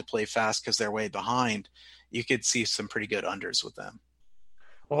don't have to play fast because they're way behind, you could see some pretty good unders with them.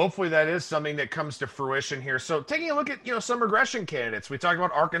 Well, hopefully that is something that comes to fruition here. So taking a look at, some regression candidates. We talked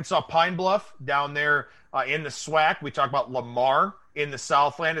about Arkansas Pine Bluff down there in the SWAC. We talked about Lamar in the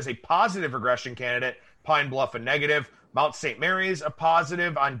Southland as a positive regression candidate. Pine Bluff a negative. Mount St. Mary's a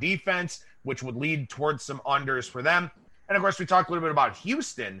positive on defense, which would lead towards some unders for them. And, of course, we talked a little bit about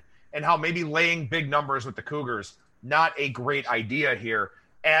Houston and how maybe laying big numbers with the Cougars, not a great idea here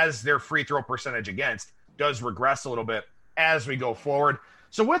as their free throw percentage against does regress a little bit as we go forward.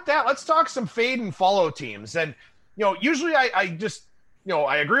 So with that, let's talk some fade and follow teams. And, usually I just,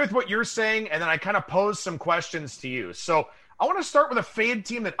 I agree with what you're saying, and then I kind of pose some questions to you. So I want to start with a fade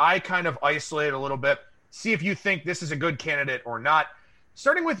team that I kind of isolated a little bit, see if you think this is a good candidate or not.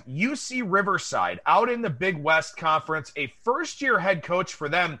 Starting with UC Riverside out in the Big West Conference, a first-year head coach for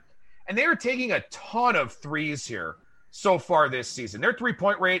them, and they are taking a ton of threes here so far this season. Their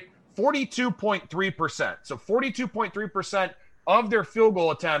three-point rate, 42.3%. So 42.3% of their field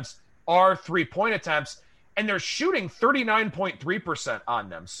goal attempts are three-point attempts, and they're shooting 39.3% on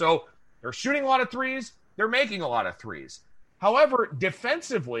them. So they're shooting a lot of threes. They're making a lot of threes. However,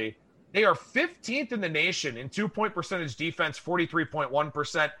 defensively, they are 15th in the nation in two-point percentage defense,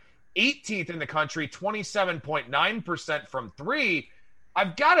 43.1%, 18th in the country, 27.9% from three.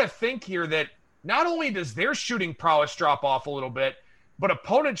 I've got to think here that not only does their shooting prowess drop off a little bit, but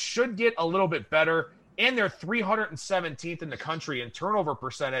opponents should get a little bit better, and they're 317th in the country in turnover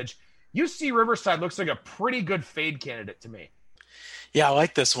percentage. UC Riverside looks like a pretty good fade candidate to me. Yeah, I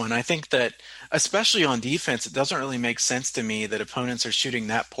like this one. I think that, especially on defense, it doesn't really make sense to me that opponents are shooting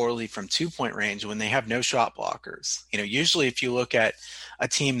that poorly from two-point range when they have no shot blockers. Usually if you look at a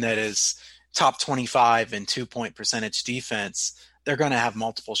team that is top 25 in two-point percentage defense, they're going to have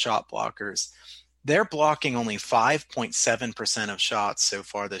multiple shot blockers. They're blocking only 5.7% of shots so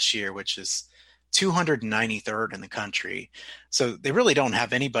far this year, which is 293rd in the country. So they really don't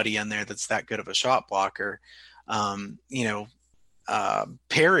have anybody in there that's that good of a shot blocker.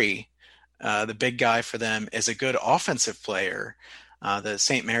 Perry, the big guy for them, is a good offensive player, the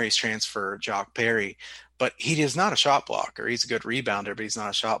St. Mary's transfer, Jock Perry, but he is not a shot blocker. He's a good rebounder, but he's not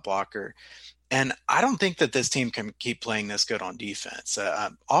a shot blocker. And I don't think that this team can keep playing this good on defense.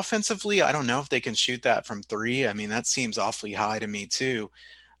 Offensively, I don't know if they can shoot that from three. I mean, that seems awfully high to me too.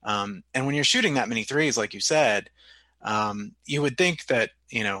 And when you're shooting that many threes, like you said, you would think that,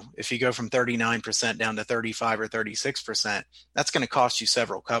 if you go from 39% down to 35 or 36%, that's going to cost you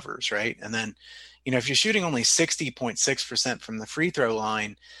several covers, right? And then, if you're shooting only 60.6% from the free throw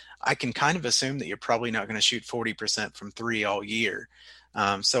line, I can kind of assume that you're probably not going to shoot 40% from three all year.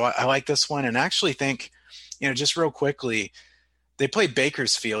 So I like this one, and actually think, just real quickly, they play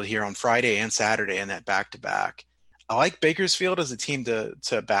Bakersfield here on Friday and Saturday in that back-to-back. I like Bakersfield as a team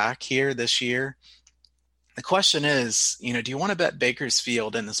to back here this year. The question is, do you want to bet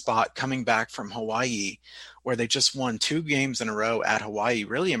Bakersfield in the spot coming back from Hawaii, where they just won 2 games in a row at Hawaii,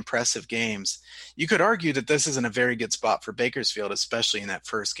 really impressive games? You could argue that this isn't a very good spot for Bakersfield, especially in that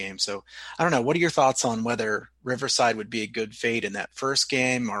first game. So I don't know. What are your thoughts on whether Riverside would be a good fade in that first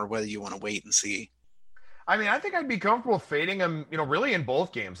game, or whether you want to wait and see? I mean, I think I'd be comfortable fading them, really in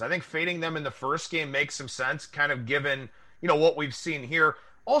both games. I think fading them in the first game makes some sense, kind of given, what we've seen here.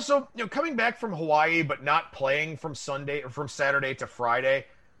 Also, coming back from Hawaii but not playing from Sunday or from Saturday to Friday,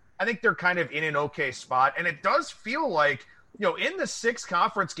 I think they're kind of in an okay spot. And it does feel like, in the 6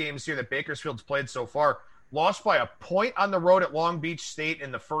 conference games here that Bakersfield's played so far, lost by a point on the road at Long Beach State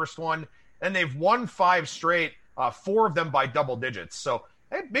in the first one, and they've won 5 straight, 4 of them by double digits. So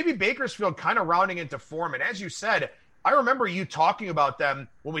maybe Bakersfield kind of rounding into form. And as you said, I remember you talking about them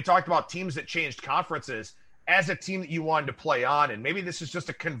when we talked about teams that changed conferences as a team that you wanted to play on. And maybe this is just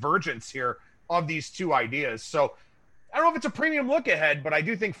a convergence here of these two ideas. So I don't know if it's a premium look ahead, but I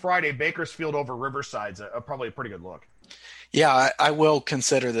do think Friday Bakersfield over Riverside's probably a pretty good look. Yeah, I will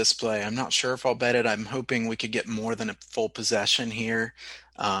consider this play. I'm not sure if I'll bet it. I'm hoping we could get more than a full possession here.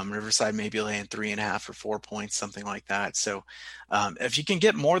 Riverside maybe laying 3.5 or 4 points, something like that. So if you can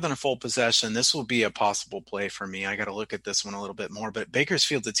get more than a full possession, this will be a possible play for me. I got to look at this one a little bit more, but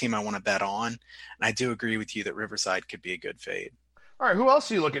Bakersfield's a team I want to bet on. And I do agree with you that Riverside could be a good fade. All right. Who else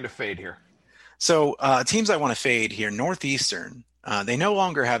are you looking to fade here? So teams I want to fade here, Northeastern. They no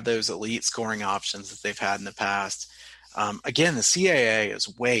longer have those elite scoring options that they've had in the past. Again, the CAA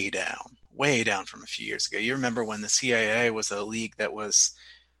is way down from a few years ago. You remember when the CAA was a league that was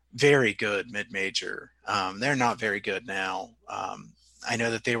very good mid-major. They're not very good now. I know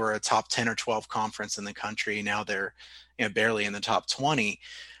that they were a top 10 or 12 conference in the country. Now they're barely in the top 20.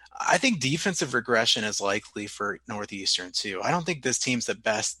 I think defensive regression is likely for Northeastern too. I don't think this team's the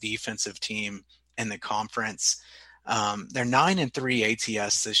best defensive team in the conference. They're 9-3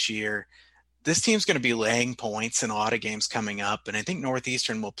 ATS this year. This team's going to be laying points in a lot of games coming up, and I think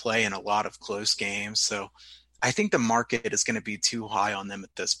Northeastern will play in a lot of close games. So I think the market is going to be too high on them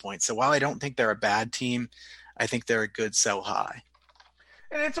at this point. So while I don't think they're a bad team, I think they're a good sell high.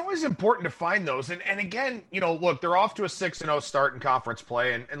 And it's always important to find those. And again, look, they're off to a 6-0 start in conference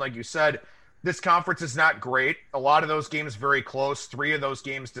play. And like you said, this conference is not great. A lot of those games very close. 3 of those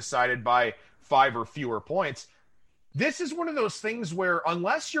games decided by 5 or fewer points. This is one of those things where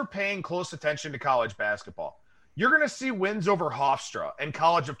unless you're paying close attention to college basketball, you're going to see wins over Hofstra and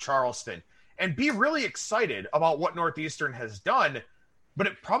College of Charleston and be really excited about what Northeastern has done. But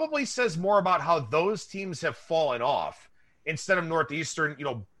it probably says more about how those teams have fallen off instead of Northeastern,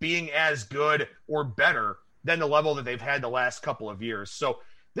 being as good or better than the level that they've had the last couple of years. So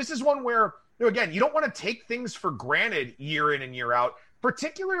this is one where, again, you don't want to take things for granted year in and year out,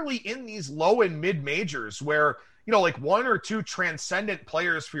 particularly in these low and mid majors where, like 1 or 2 transcendent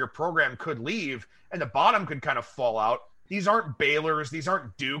players for your program could leave and the bottom could kind of fall out. These aren't Baylors. These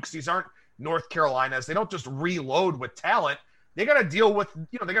aren't Dukes. These aren't North Carolinas. They don't just reload with talent. They got to deal with,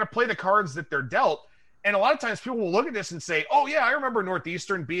 they got to play the cards that they're dealt. And a lot of times people will look at this and say, oh, yeah, I remember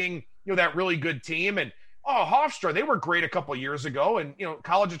Northeastern being, that really good team. And, oh, Hofstra, they were great a couple of years ago. And,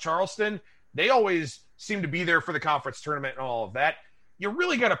 College of Charleston, they always seem to be there for the conference tournament and all of that. You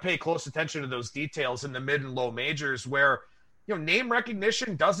really got to pay close attention to those details in the mid and low majors where, name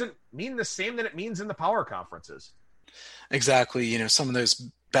recognition doesn't mean the same that it means in the power conferences. Exactly. Some of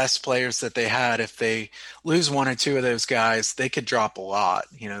those best players that they had, if they lose 1 or 2 of those guys, they could drop a lot.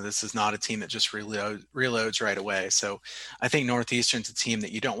 This is not a team that just reloads right away. So I think Northeastern's a team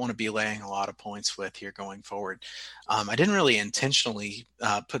that you don't want to be laying a lot of points with here going forward. I didn't really intentionally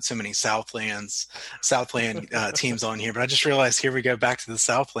put so many Southland teams on here, but I just realized here we go back to the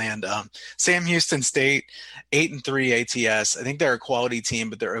Southland. Sam Houston State, 8-3 ATS. I think they're a quality team,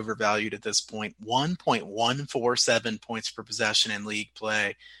 but they're overvalued at this point. 1.147 points per possession in league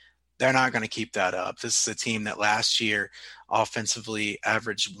play. They're not going to keep that up. This is a team that last year offensively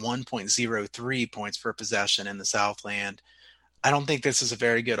averaged 1.03 points per possession in the Southland. I don't think this is a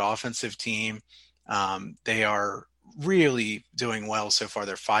very good offensive team. They are really doing well so far.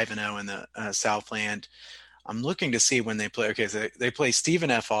 They're 5-0 in the Southland. I'm looking to see when they play. Okay, so they play Stephen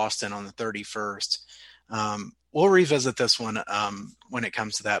F. Austin on the 31st. We'll revisit this one when it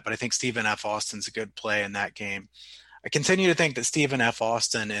comes to that, but I think Stephen F. Austin's a good play in that game. I continue to think that Stephen F.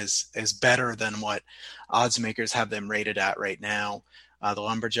 Austin is better than what odds makers have them rated at right now. The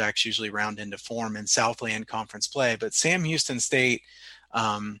Lumberjacks usually round into form in Southland Conference play, but Sam Houston State,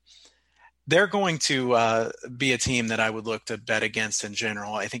 they're going to be a team that I would look to bet against in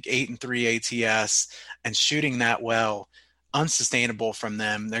general. I think 8-3 ATS and shooting that well, unsustainable from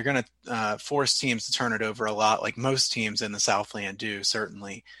them. They're going to force teams to turn it over a lot, like most teams in the Southland do,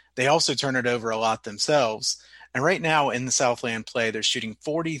 certainly. They also turn it over a lot themselves. And right now in the Southland play, they're shooting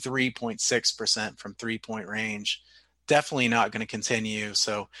 43.6% from three-point range. Definitely not going to continue.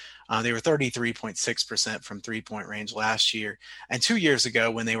 So they were 33.6% from three-point range last year. And 2 years ago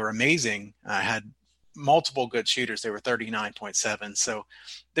when they were amazing, had multiple good shooters, they were 39.7. So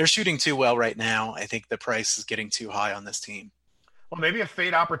they're shooting too well right now. I think the price is getting too high on this team. Well, maybe a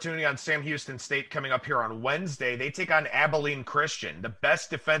fade opportunity on Sam Houston State coming up here on Wednesday. They take on Abilene Christian, the best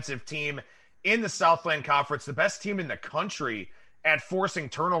defensive team in the Southland Conference, the best team in the country at forcing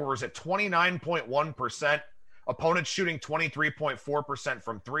turnovers at 29.1%. Opponents shooting 23.4%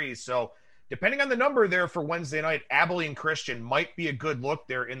 from three. So depending on the number there for Wednesday night, Abilene Christian might be a good look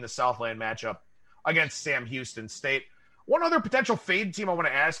there in the Southland matchup against Sam Houston State. One other potential fade team I want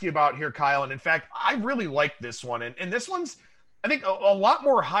to ask you about here, Kyle, and in fact, I really like this one. And this one's, I think, a lot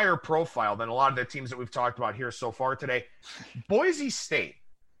more higher profile than a lot of the teams that we've talked about here so far today. Boise State.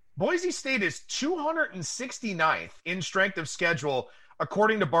 Boise State is 269th in strength of schedule,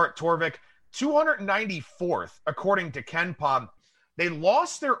 according to Bart Torvik, 294th, according to Ken Palm. They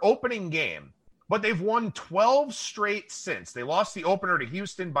lost their opening game, but they've won 12 straight since. They lost the opener to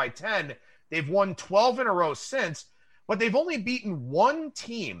Houston by 10. They've won 12 in a row since, but they've only beaten one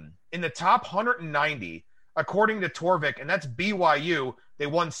team in the top 190, according to Torvik, and that's BYU. They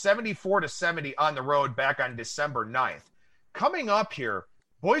won 74-70 on the road back on December 9th. Coming up here,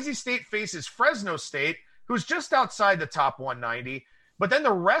 Boise State faces Fresno State, who's just outside the top 190. But then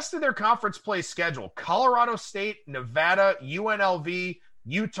the rest of their conference play schedule, Colorado State, Nevada, UNLV,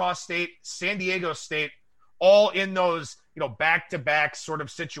 Utah State, San Diego State, all in those, back-to-back sort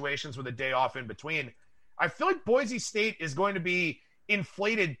of situations with a day off in between. I feel like Boise State is going to be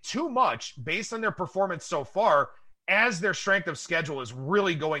inflated too much based on their performance so far, as their strength of schedule is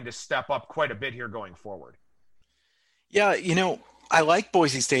really going to step up quite a bit here going forward. Yeah, I like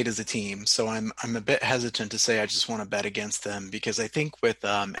Boise State as a team, so I'm a bit hesitant to say I just want to bet against them, because I think with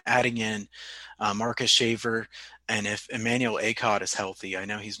adding in Marcus Shaver, and if Emmanuel Acott is healthy, I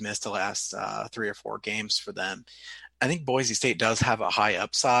know he's missed the last 3 or 4 games for them. I think Boise State does have a high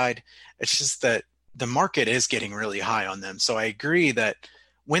upside. It's just that the market is getting really high on them. So I agree that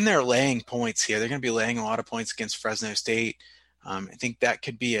when they're laying points here, they're going to be laying a lot of points against Fresno State. I think that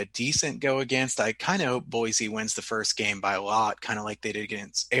could be a decent go against. I kind of hope Boise wins the first game by a lot, kind of like they did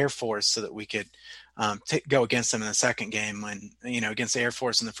against Air Force, so that we could go against them in the second game. When, against Air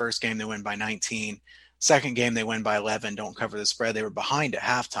Force in the first game, they win by 19. Second game, they win by 11, don't cover the spread. They were behind at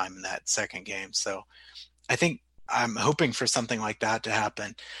halftime in that second game. So I think I'm hoping for something like that to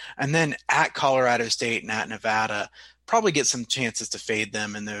happen. And then at Colorado State and at Nevada, probably get some chances to fade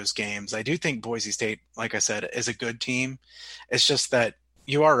them in those games. I do think Boise State, like I said, is a good team. It's just that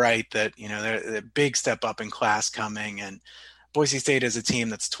you are right that, they're a big step up in class coming, and Boise State is a team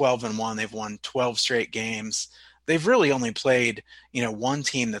that's 12-1. They've won 12 straight games. They've really only played, one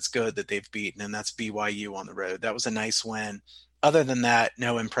team that's good that they've beaten, and that's BYU on the road. That was a nice win. Other than that,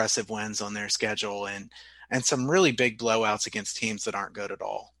 no impressive wins on their schedule, and some really big blowouts against teams that aren't good at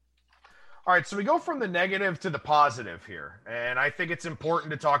all. All right, so we go from the negative to the positive here, and I think it's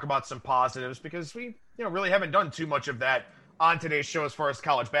important to talk about some positives because we really haven't done too much of that on today's show as far as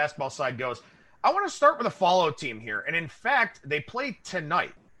college basketball side goes. I want to start with a follow team here, and in fact, they play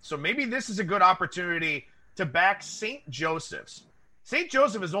tonight, so maybe this is a good opportunity to back St. Joseph's. St.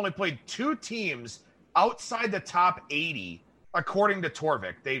 Joseph has only played 2 teams outside the top 80, according to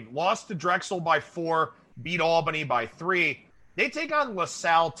Torvik. They lost to Drexel by 4, beat Albany by 3. They take on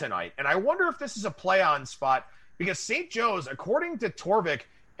LaSalle tonight, and I wonder if this is a play-on spot because St. Joe's, according to Torvik,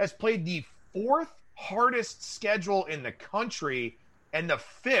 has played the 4th hardest schedule in the country and the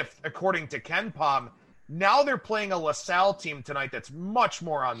 5th, according to KenPom. Now they're playing a LaSalle team tonight that's much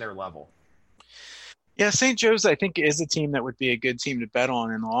more on their level. Yeah, St. Joe's, I think, is a team that would be a good team to bet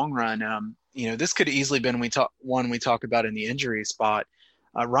on in the long run. This could easily been one we talk about in the injury spot.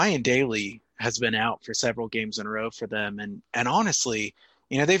 Ryan Daly has been out for several games in a row for them. And honestly,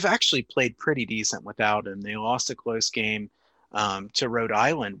 they've actually played pretty decent without him. They lost a close game to Rhode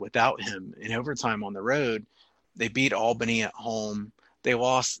Island without him in overtime on the road. They beat Albany at home. They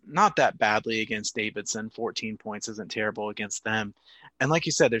lost not that badly against Davidson. 14 points isn't terrible against them. And like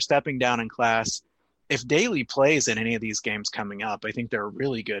you said, they're stepping down in class. If Daly plays in any of these games coming up, I think they're a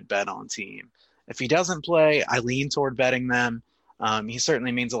really good bet on team. If he doesn't play, I lean toward betting them. He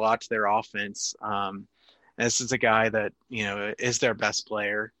certainly means a lot to their offense. This is a guy that, is their best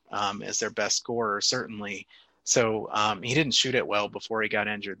player, is their best scorer, certainly. So he didn't shoot it well before he got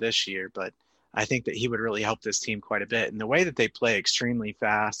injured this year, but I think that he would really help this team quite a bit. And the way that they play extremely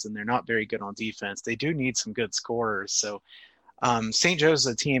fast and they're not very good on defense, they do need some good scorers. So St. Joe's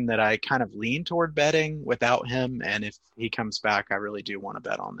is a team that I kind of lean toward betting without him. And if he comes back, I really do want to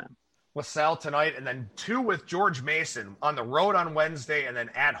bet on them. LaSalle tonight, and then 2 with George Mason on the road on Wednesday and then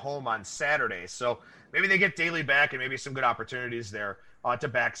at home on Saturday. So maybe they get Daly back and maybe some good opportunities there to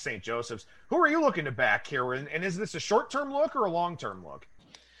back St. Joseph's. Who are you looking to back here? And is this a short-term look or a long-term look?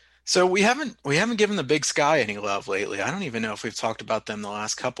 So we haven't given the Big Sky any love lately. I don't even know if we've talked about them the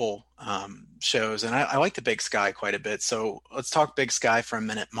last couple shows, and I like the Big Sky quite a bit. So let's talk Big Sky for a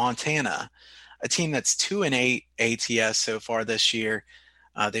minute. Montana, a team that's 2-8 ATS so far this year.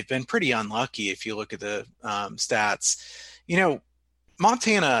 They've been pretty unlucky if you look at the stats.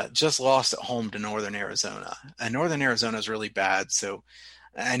 Montana just lost at home to Northern Arizona, and Northern Arizona is really bad. So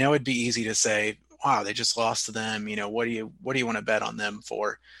I know it'd be easy to say, wow, they just lost to them. What do you want to bet on them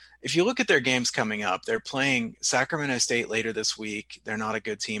for? If you look at their games coming up, they're playing Sacramento State later this week. They're not a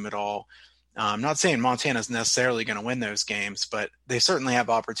good team at all. I'm not saying Montana's necessarily going to win those games, but they certainly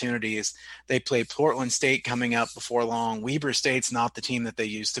have opportunities. They play Portland State coming up before long. Weber State's not the team that they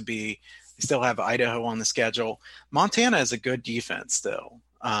used to be. You still have Idaho on the schedule. Montana is a good defense still.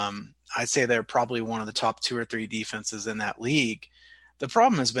 I'd say they're probably one of the top 2 or 3 defenses in that league. The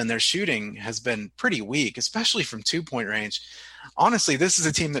problem has been their shooting has been pretty weak, especially from 2-point range. Honestly, this is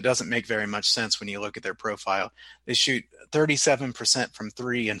a team that doesn't make very much sense when you look at their profile. They shoot 37% from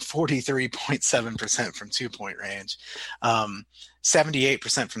 3 and 43.7% from 2-point range,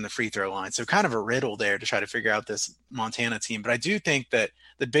 78% from the free throw line. So kind of a riddle there to try to figure out this Montana team. But I do think that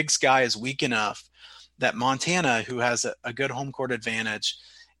the Big Sky is weak enough that Montana, who has a good home court advantage,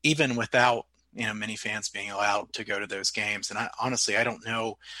 even without many fans being allowed to go to those games. And I don't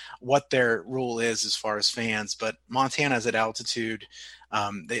know what their rule is as far as fans, but Montana's at altitude.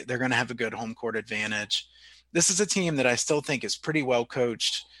 They're going to have a good home court advantage. This is a team that I still think is pretty well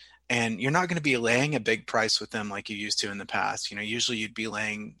coached, and you're not going to be laying a big price with them like you used to in the past. Usually you'd be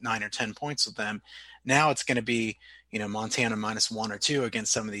laying 9 or 10 points with them. Now it's going to be, Montana -1 or 2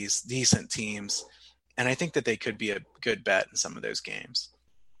 against some of these decent teams. And I think that they could be a good bet in some of those games.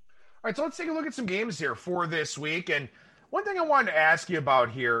 All right, so let's take a look at some games here for this week. And one thing I wanted to ask you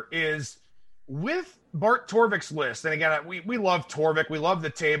about here is with Bart Torvik's list, and again, we love Torvik. We love the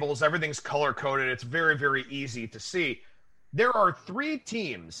tables. Everything's color-coded. It's very, very easy to see. There are 3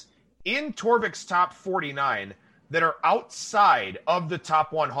 teams in Torvik's top 49 that are outside of the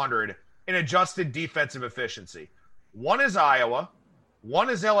top 100 in adjusted defensive efficiency. One is Iowa,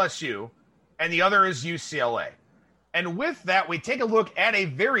 one is LSU, and the other is UCLA. And with that, we take a look at a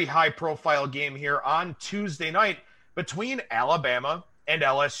very high-profile game here on Tuesday night between Alabama and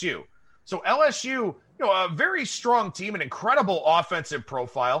LSU. So LSU, a very strong team, an incredible offensive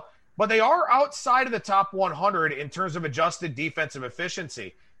profile, but they are outside of the top 100 in terms of adjusted defensive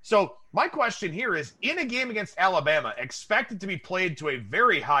efficiency. So my question here is, in a game against Alabama, expected to be played to a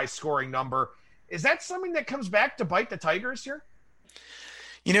very high-scoring number, is that something that comes back to bite the Tigers here?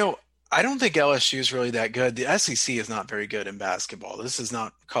 I don't think LSU is really that good. The SEC is not very good in basketball. This is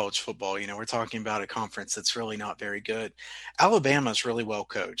not college football. We're talking about a conference that's really not very good. Alabama is really well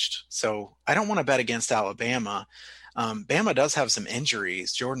coached. So I don't want to bet against Alabama. Bama does have some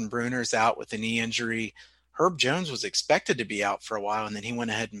injuries. Jordan Bruner's out with a knee injury. Herb Jones was expected to be out for a while, and then he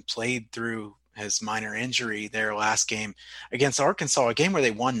went ahead and played through his minor injury there last game against Arkansas, a game where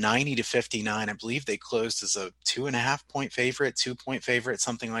they won 90-59. I believe they closed as a 2.5-point favorite, 2-point favorite,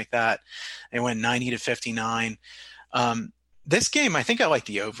 something like that. They went 90-59. This game, I think I like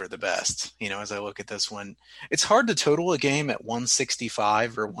the over the best, as I look at this one. It's hard to total a game at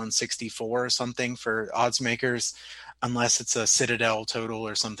 165 or 164 or something for odds makers, unless it's a Citadel total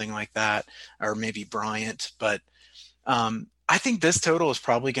or something like that, or maybe Bryant. But I think this total is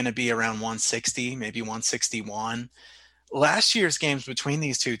probably going to be around 160, maybe 161. Last year's games between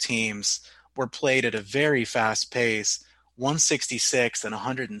these two teams were played at a very fast pace, 166 and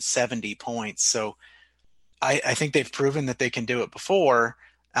 170 points. So I think they've proven that they can do it before.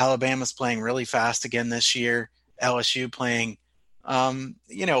 Alabama's playing really fast again this year. LSU playing, a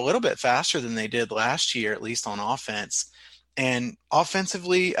little bit faster than they did last year, at least on offense. And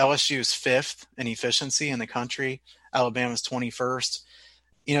offensively, LSU is 5th in efficiency in the country. Alabama's 21st.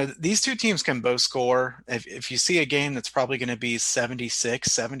 These two teams can both score. If you see a game that's probably going to be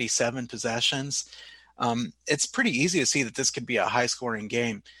 76, 77 possessions, it's pretty easy to see that this could be a high-scoring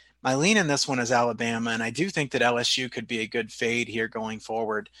game. My lean in this one is Alabama, and I do think that LSU could be a good fade here going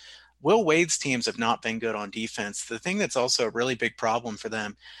forward. Will Wade's teams have not been good on defense. The thing that's also a really big problem for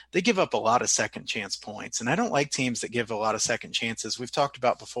them, they give up a lot of second chance points. And I don't like teams that give a lot of second chances. We've talked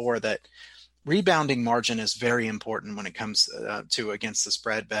about before that rebounding margin is very important when it comes to against the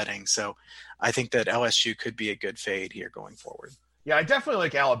spread betting. So I think that LSU could be a good fade here going forward. Yeah, I definitely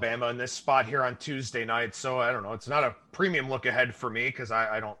like Alabama in this spot here on Tuesday night. So I don't know. It's not a premium look ahead for me because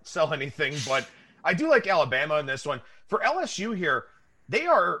I don't sell anything, but I do like Alabama in this one. For LSU here, they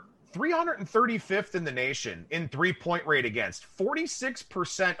are 335th in the nation in 3-point rate against.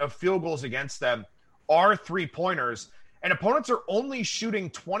 46% of field goals against them are 3-pointers, and opponents are only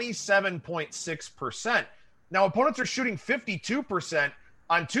shooting 27.6%. Now, opponents are shooting 52%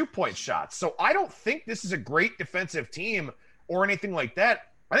 on 2-point shots. So I don't think this is a great defensive team or anything like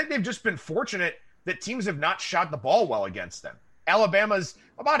that. I think they've just been fortunate that teams have not shot the ball well against them. Alabama's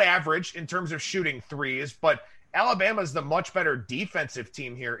about average in terms of shooting threes, but Alabama's the much better defensive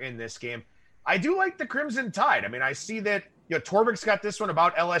team here in this game. I do like the Crimson Tide. I mean, I see that Torvik's got this one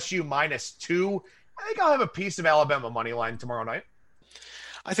about LSU -2. I think I'll have a piece of Alabama money line tomorrow night.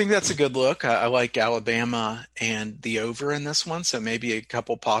 I think that's a good look. I like Alabama and the over in this one, so maybe a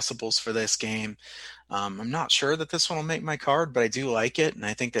couple possibles for this game. I'm not sure that this one will make my card, but I do like it. And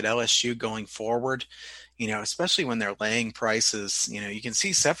I think that LSU going forward, especially when they're laying prices, you can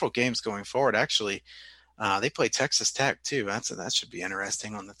see several games going forward. Actually, they play Texas Tech too. That should be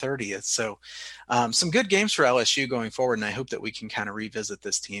interesting on the 30th. So some good games for LSU going forward. And I hope that we can kind of revisit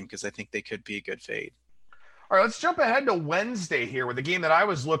this team because I think they could be a good fade. All right, let's jump ahead to Wednesday here with the game that I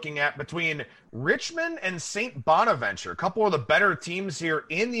was looking at between Richmond and St. Bonaventure, a couple of the better teams here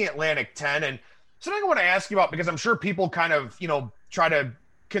in the Atlantic 10. And something I want to ask you about, because I'm sure people kind of, try to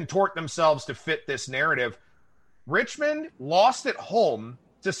contort themselves to fit this narrative. Richmond lost at home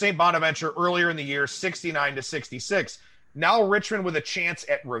to St. Bonaventure earlier in the year, 69-66. Now Richmond with a chance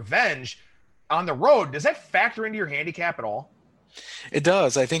at revenge on the road. Does that factor into your handicap at all? It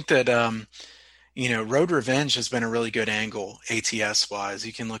does. I think that, road revenge has been a really good angle ATS wise.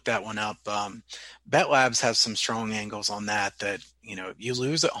 You can look that one up. Bet Labs has some strong angles on that, you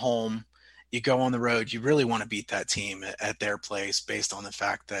lose at home, you go on the road, you really want to beat that team at their place based on the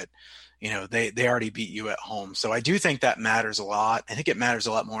fact that, they already beat you at home. So I do think that matters a lot. I think it matters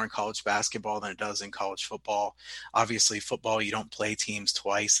a lot more in college basketball than it does in college football. Obviously, football, you don't play teams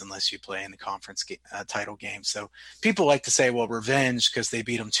twice unless you play in the conference title game. So people like to say, well, revenge because they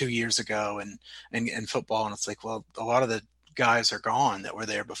beat them 2 years ago and football. And it's like, well, a lot of the guys are gone that were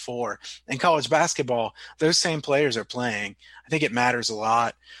there before. In college basketball, those same players are playing. I think it matters a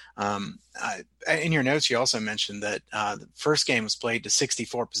lot. In your notes, you also mentioned that the first game was played to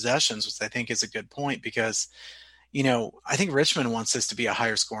 64 possessions, which I think is a good point because, I think Richmond wants this to be a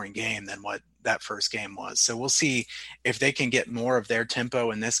higher scoring game than what that first game was. So we'll see if they can get more of their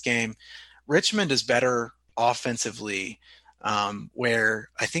tempo in this game. Richmond is better offensively, where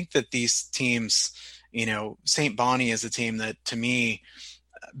I think that these teams, St. Bonnie is a team that, to me,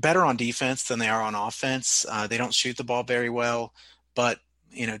 better on defense than they are on offense. They don't shoot the ball very well, but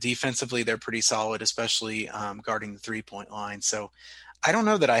defensively, they're pretty solid, especially guarding the 3-point line. So I don't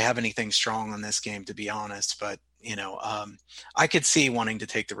know that I have anything strong on this game, to be honest, but, I could see wanting to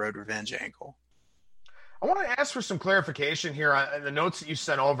take the road revenge angle. I want to ask for some clarification here on the notes that you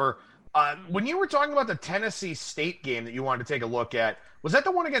sent over. When you were talking about the Tennessee State game that you wanted to take a look at, was that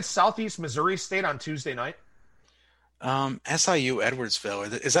the one against Southeast Missouri State on Tuesday night? SIU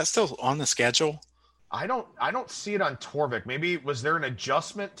Edwardsville. Is that still on the schedule? I don't see it on Torvik. Maybe was there an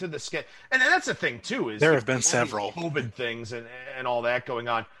adjustment to the schedule? And that's the thing too, is there have been several COVID things and all that going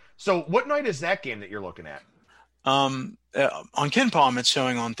on. So what night is that game that you're looking at? On KenPom, it's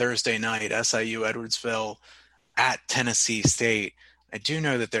showing on Thursday night, SIU Edwardsville at Tennessee State. I do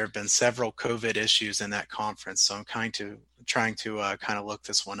know that there have been several COVID issues in that conference, so I'm trying to kind of look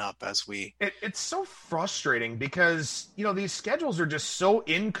this one up as we. It's so frustrating because these schedules are just so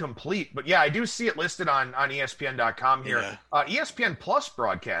incomplete. But yeah, I do see it listed on ESPN.com here. Yeah. ESPN Plus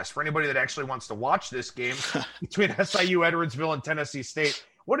broadcast for anybody that actually wants to watch this game between SIU Edwardsville and Tennessee State.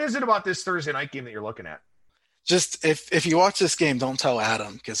 What is it about this Thursday night game that you're looking at? Just if you watch this game, don't tell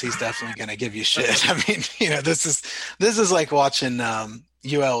Adam because he's definitely going to give you shit. I mean, this is like watching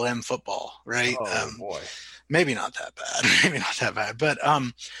ULM football, right? Oh boy. Maybe not that bad. But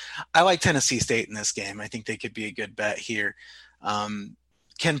I like Tennessee State in this game. I think they could be a good bet here.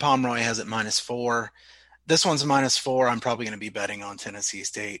 Ken Pomeroy has it -4. This one's -4. I'm probably going to be betting on Tennessee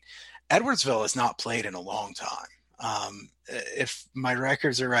State. Edwardsville has not played in a long time. If my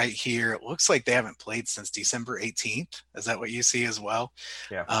records are right here, it looks like they haven't played since December 18th. Is that what you see as well?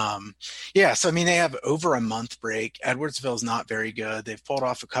 Yeah. So, they have over a month break. Edwardsville's not very good. They've pulled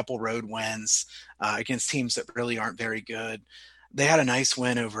off a couple road wins against teams that really aren't very good. They had a nice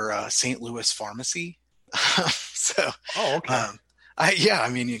win over St. Louis Pharmacy. Oh, okay.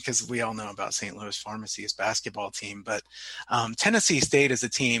 Because we all know about St. Louis Pharmacy's basketball team, but Tennessee State is a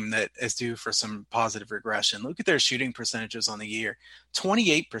team that is due for some positive regression. Look at their shooting percentages on the year: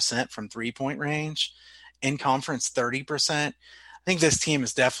 28% from 3-point range, in conference 30%. I think this team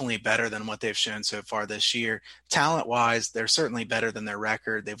is definitely better than what they've shown so far this year. Talent-wise, they're certainly better than their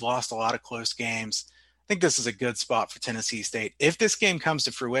record. They've lost a lot of close games. I think this is a good spot for Tennessee State. If this game comes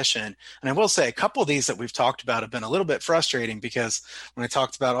to fruition, and I will say a couple of these that we've talked about have been a little bit frustrating because when I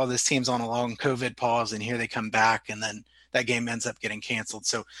talked about all this team's on a long COVID pause and here they come back and then that game ends up getting canceled.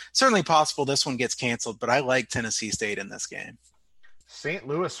 So certainly possible this one gets canceled, but I like Tennessee State in this game. St.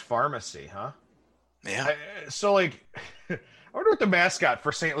 Louis Pharmacy, huh? Yeah. I wonder what the mascot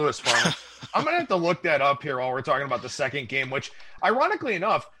for St. Louis Pharmacy. I'm going to have to look that up here while we're talking about the second game, which ironically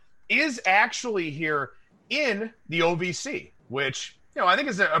enough is actually here in the OVC, which, I think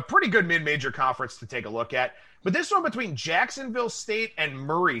is a pretty good mid-major conference to take a look at. But this one between Jacksonville State and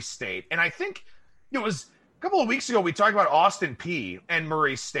Murray State. And I think it was couple of weeks ago, we talked about Austin Peay and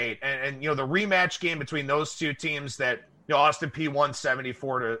Murray State and the rematch game between those two teams that, Austin Peay won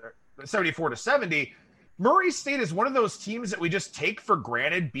 74 to 70. Murray State is one of those teams that we just take for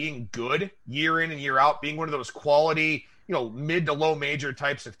granted being good year in and year out, being one of those quality, mid to low major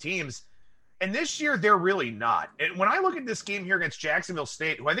types of teams. And this year, they're really not. And when I look at this game here against Jacksonville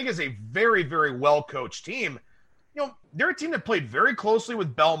State, who I think is a very, very well-coached team, they're a team that played very closely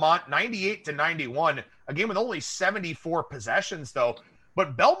with Belmont, 98-91, a game with only 74 possessions, though.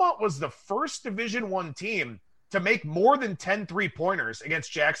 But Belmont was the first Division I team to make more than 10 three-pointers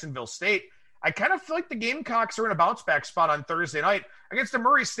against Jacksonville State. I kind of feel like the Gamecocks are in a bounce-back spot on Thursday night against a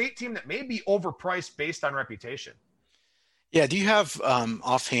Murray State team that may be overpriced based on reputation. Yeah, do you have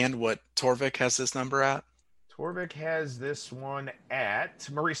offhand what Torvik has this number at? Torvik has this one at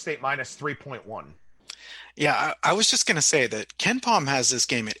Murray State minus 3.1. Yeah, I was just going to say that Ken Pom has this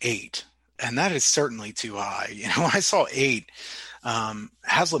game at 8, and that is certainly too high. When I saw 8,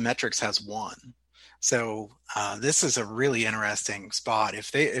 Haslametrics has 1. So this is a really interesting spot.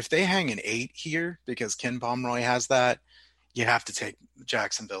 If they hang an 8 here, because Ken Pomeroy has that, you have to take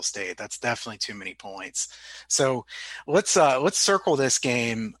Jacksonville State. That's definitely too many points. So let's circle this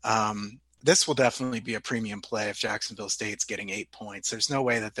game. This will definitely be a premium play if Jacksonville State's getting 8 points. There's no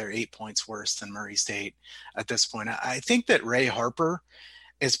way that they're 8 points worse than Murray State at this point. I think that Ray Harper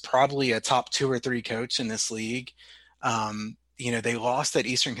is probably a top 2 or 3 coach in this league. They lost at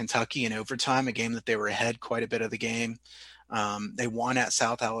Eastern Kentucky in overtime, a game that they were ahead quite a bit of the game. They won at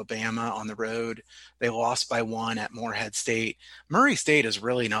South Alabama on the road. They lost by 1 at Morehead State. Murray State has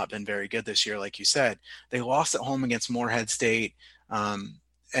really not been very good this year, like you said. They lost at home against Morehead State.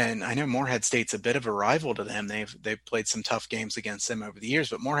 And I know Morehead State's a bit of a rival to them. They've played some tough games against them over the years,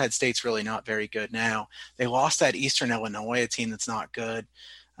 but Morehead State's really not very good now. They lost at Eastern Illinois, a team that's not good.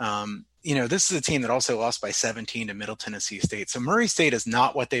 This is a team that also lost by 17 to Middle Tennessee State. So Murray State is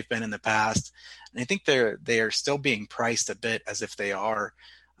not what they've been in the past. And I think they are still being priced a bit as if they are.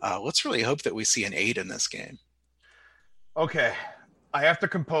 Let's really hope that we see an 8 in this game. Okay. I have to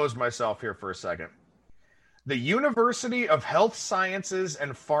compose myself here for a second. The University of Health Sciences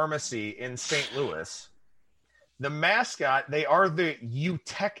and Pharmacy in St. Louis, the mascot, they are the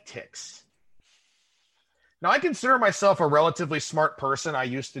Eutectics. Now, I consider myself a relatively smart person. I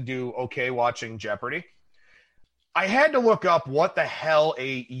used to do okay watching Jeopardy. I had to look up what the hell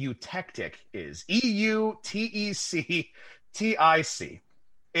a eutectic is. E-U-T-E-C-T-I-C.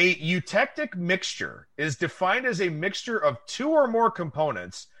 A eutectic mixture is defined as a mixture of 2 or more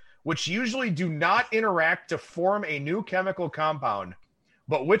components which usually do not interact to form a new chemical compound,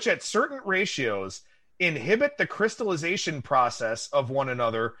 but which at certain ratios inhibit the crystallization process of one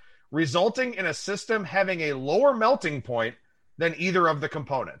another, resulting in a system having a lower melting point than either of the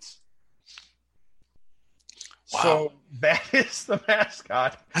components. Wow. So that is the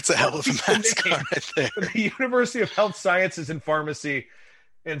mascot. That's a hell of a mascot right there. The University of Health Sciences and Pharmacy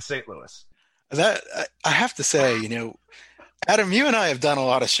in St. Louis. That I have to say, Adam, you and I have done a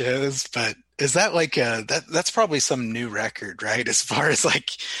lot of shows, but is that like that's probably some new record, right? As far as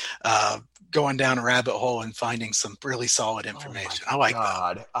going down a rabbit hole and finding some really solid information. Oh I like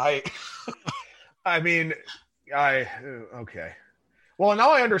God. that. Okay. Well,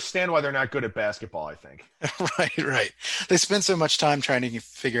 now I understand why they're not good at basketball, I think. Right. They spend so much time trying to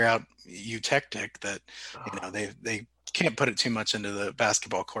figure out eutectic that they can't put it too much into the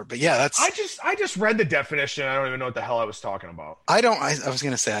basketball court. But yeah, that's I just read the definition. I don't even know what the hell I was talking about. I was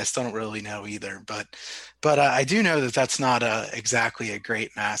going to say I still don't really know either, but I do know that that's not exactly a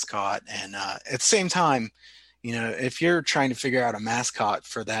great mascot. And at the same time, if you're trying to figure out a mascot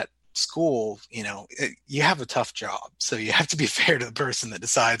for that school, you have a tough job. So you have to be fair to the person that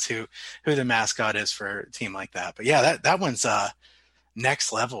decides who the mascot is for a team like that. But yeah, that one's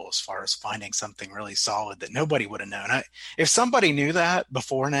next level as far as finding something really solid that nobody would have known. If somebody knew that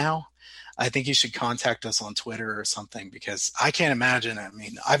before now, I think you should contact us on Twitter or something, because I can't imagine. I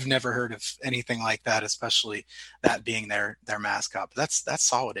mean, I've never heard of anything like that, especially that being their mascot. But that's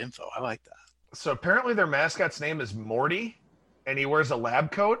solid info. I like that. So apparently their mascot's name is Morty, and he wears a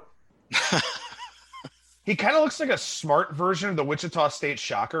lab coat. He kind of looks like a smart version of the Wichita State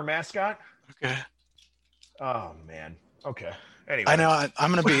Shocker mascot. Okay. Oh man. Okay. Anyway. I know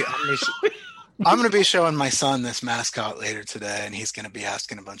I'm gonna be showing my son this mascot later today, and he's gonna be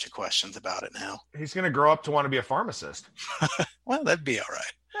asking a bunch of questions about it now. He's gonna grow up to want to be a pharmacist. Well, that'd be all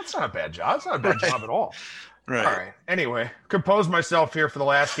right. That's not a bad job. It's not a bad job at all. Right. All right. Anyway, compose myself here for the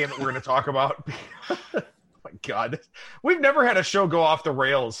last game that we're going to talk about. Oh my God, we've never had a show go off the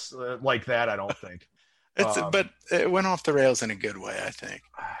rails like that. I don't think. But it went off the rails in a good way, I think.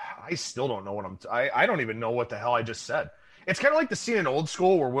 I still don't know what I don't even know what the hell I just said. It's kind of like the scene in Old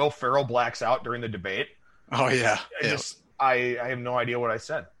School where Will Ferrell blacks out during the debate. Oh, yeah. I have no idea what I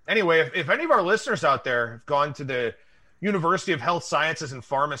said. Anyway, if any of our listeners out there have gone to the University of Health Sciences and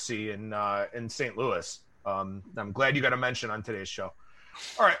Pharmacy in St. Louis, I'm glad you got a mention on today's show.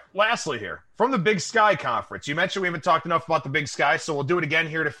 All right, lastly here, from the Big Sky Conference. You mentioned we haven't talked enough about the Big Sky, so we'll do it again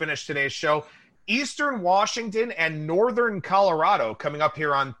here to finish today's show. Eastern Washington and Northern Colorado coming up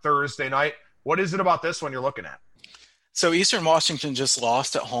here on Thursday night. What is it about this one you're looking at? So Eastern Washington just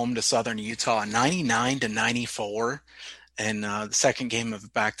lost at home to Southern Utah, 99-94, in the second game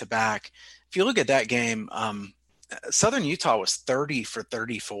of back-to-back. If you look at that game, Southern Utah was 30 for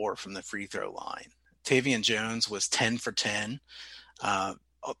 34 from the free throw line. Tavian Jones was 10 for 10.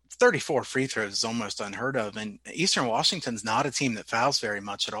 34 free throws is almost unheard of. And Eastern Washington's not a team that fouls very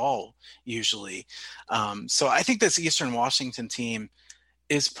much at all, usually. So I think this Eastern Washington team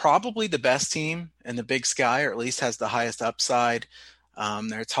is probably the best team in the Big Sky, or at least has the highest upside.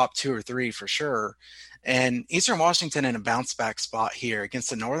 They're top 2 or 3 for sure. And Eastern Washington in a bounce back spot here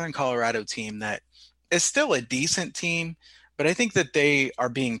against a Northern Colorado team that is still a decent team, but I think that they are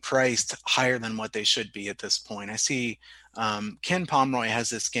being priced higher than what they should be at this point. I see Ken Pomeroy has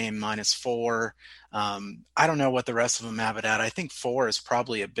this game -4. I don't know what the rest of them have it at. I think 4 is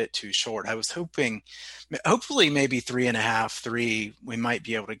probably a bit too short. I was hopefully maybe 3.5, 3 we might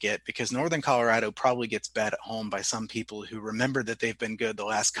be able to get, because Northern Colorado probably gets bet at home by some people who remember that they've been good the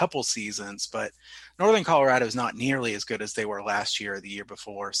last couple seasons, but Northern Colorado is not nearly as good as they were last year or the year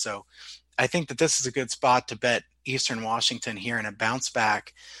before. So I think that this is a good spot to bet Eastern Washington here in a bounce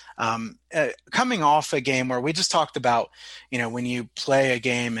back. Coming off a game where we just talked about, when you play a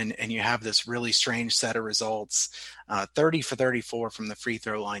game and you have this really strange set of results, 30 for 34 from the free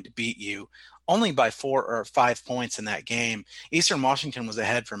throw line to beat you only by 4 or 5 points in that game. Eastern Washington was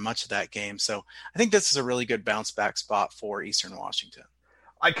ahead for much of that game. So I think this is a really good bounce back spot for Eastern Washington.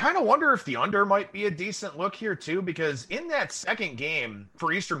 I kind of wonder if the under might be a decent look here too, because in that second game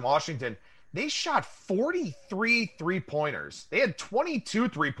for Eastern Washington, they shot 43 three-pointers. They had 22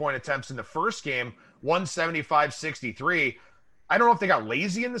 three-point attempts in the first game, 175-63. I don't know if they got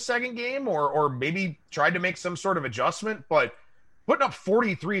lazy in the second game or maybe tried to make some sort of adjustment, but putting up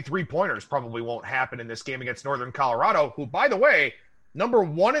 43 three-pointers probably won't happen in this game against Northern Colorado, who, by the way, number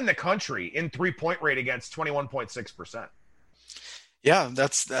 1 in the country in three-point rate against, 21.6%. Yeah,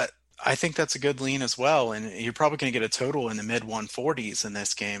 I think that's a good lean as well, and you're probably going to get a total in the mid-140s in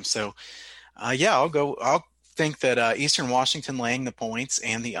this game. So, I'll think that Eastern Washington laying the points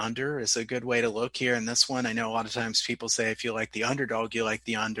and the under is a good way to look here in this one. I know a lot of times people say if you like the underdog, you like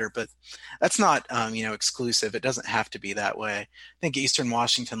the under, but that's not exclusive. It doesn't have to be that way. I think Eastern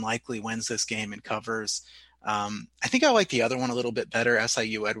Washington likely wins this game and covers. I think I like the other one a little bit better,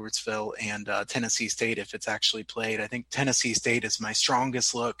 SIU Edwardsville and Tennessee State if it's actually played. I think Tennessee State is my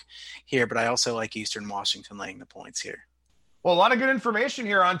strongest look here, but I also like Eastern Washington laying the points here. Well, a lot of good information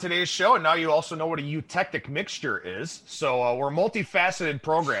here on today's show, and now you also know what a eutectic mixture is. So we're a multifaceted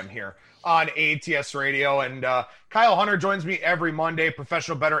program here on ATS Radio, and Kyle Hunter joins me every Monday,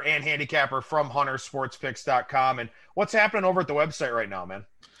 professional bettor and handicapper from HunterSportsPicks.com. And what's happening over at the website right now, man?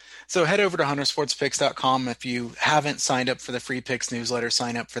 So head over to HunterSportsPicks.com. If you haven't signed up for the Free Picks newsletter,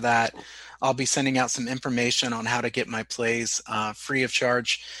 sign up for that. I'll be sending out some information on how to get my plays free of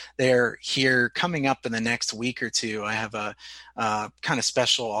charge. They're here coming up in the next week or two. I have a kind of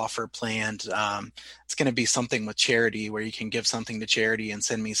special offer planned. It's going to be something with charity where you can give something to charity and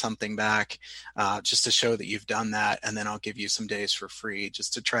send me something back just to show that you've done that. And then I'll give you some days for free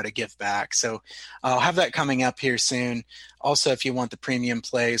just to try to give back. So I'll have that coming up here soon. Also, if you want the premium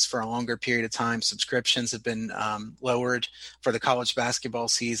plays for a longer period of time, subscriptions have been lowered for the college basketball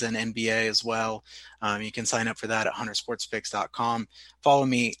season, NBA as well. You can sign up for that at HunterSportsPicks.com. Follow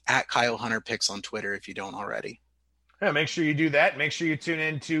me at Kyle Hunter Picks on Twitter if you don't already. Yeah, make sure you do that. Make sure you tune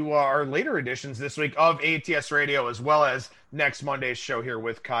in to our later editions this week of ATS Radio, as well as next Monday's show here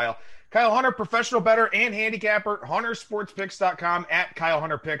with Kyle. Kyle Hunter, professional bettor and handicapper, HunterSportsPicks.com, at Kyle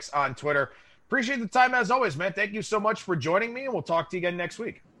Hunter Picks on Twitter. Appreciate the time as always, man. Thank you so much for joining me, and we'll talk to you again next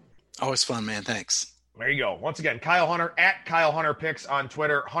week. Always fun, man. Thanks. There you go. Once again, Kyle Hunter, at Kyle Hunter Picks on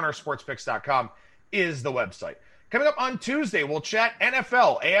Twitter. HunterSportsPicks.com is the website. Coming up on Tuesday, we'll chat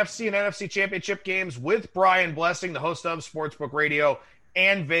NFL, AFC and NFC Championship games with Brian Blessing, the host of Sportsbook Radio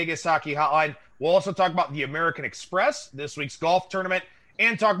and Vegas Hockey Hotline. We'll also talk about the American Express, this week's golf tournament,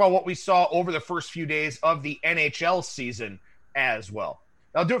 and talk about what we saw over the first few days of the NHL season as well.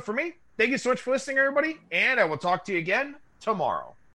 That'll do it for me. Thank you so much for listening, everybody, and I will talk to you again tomorrow.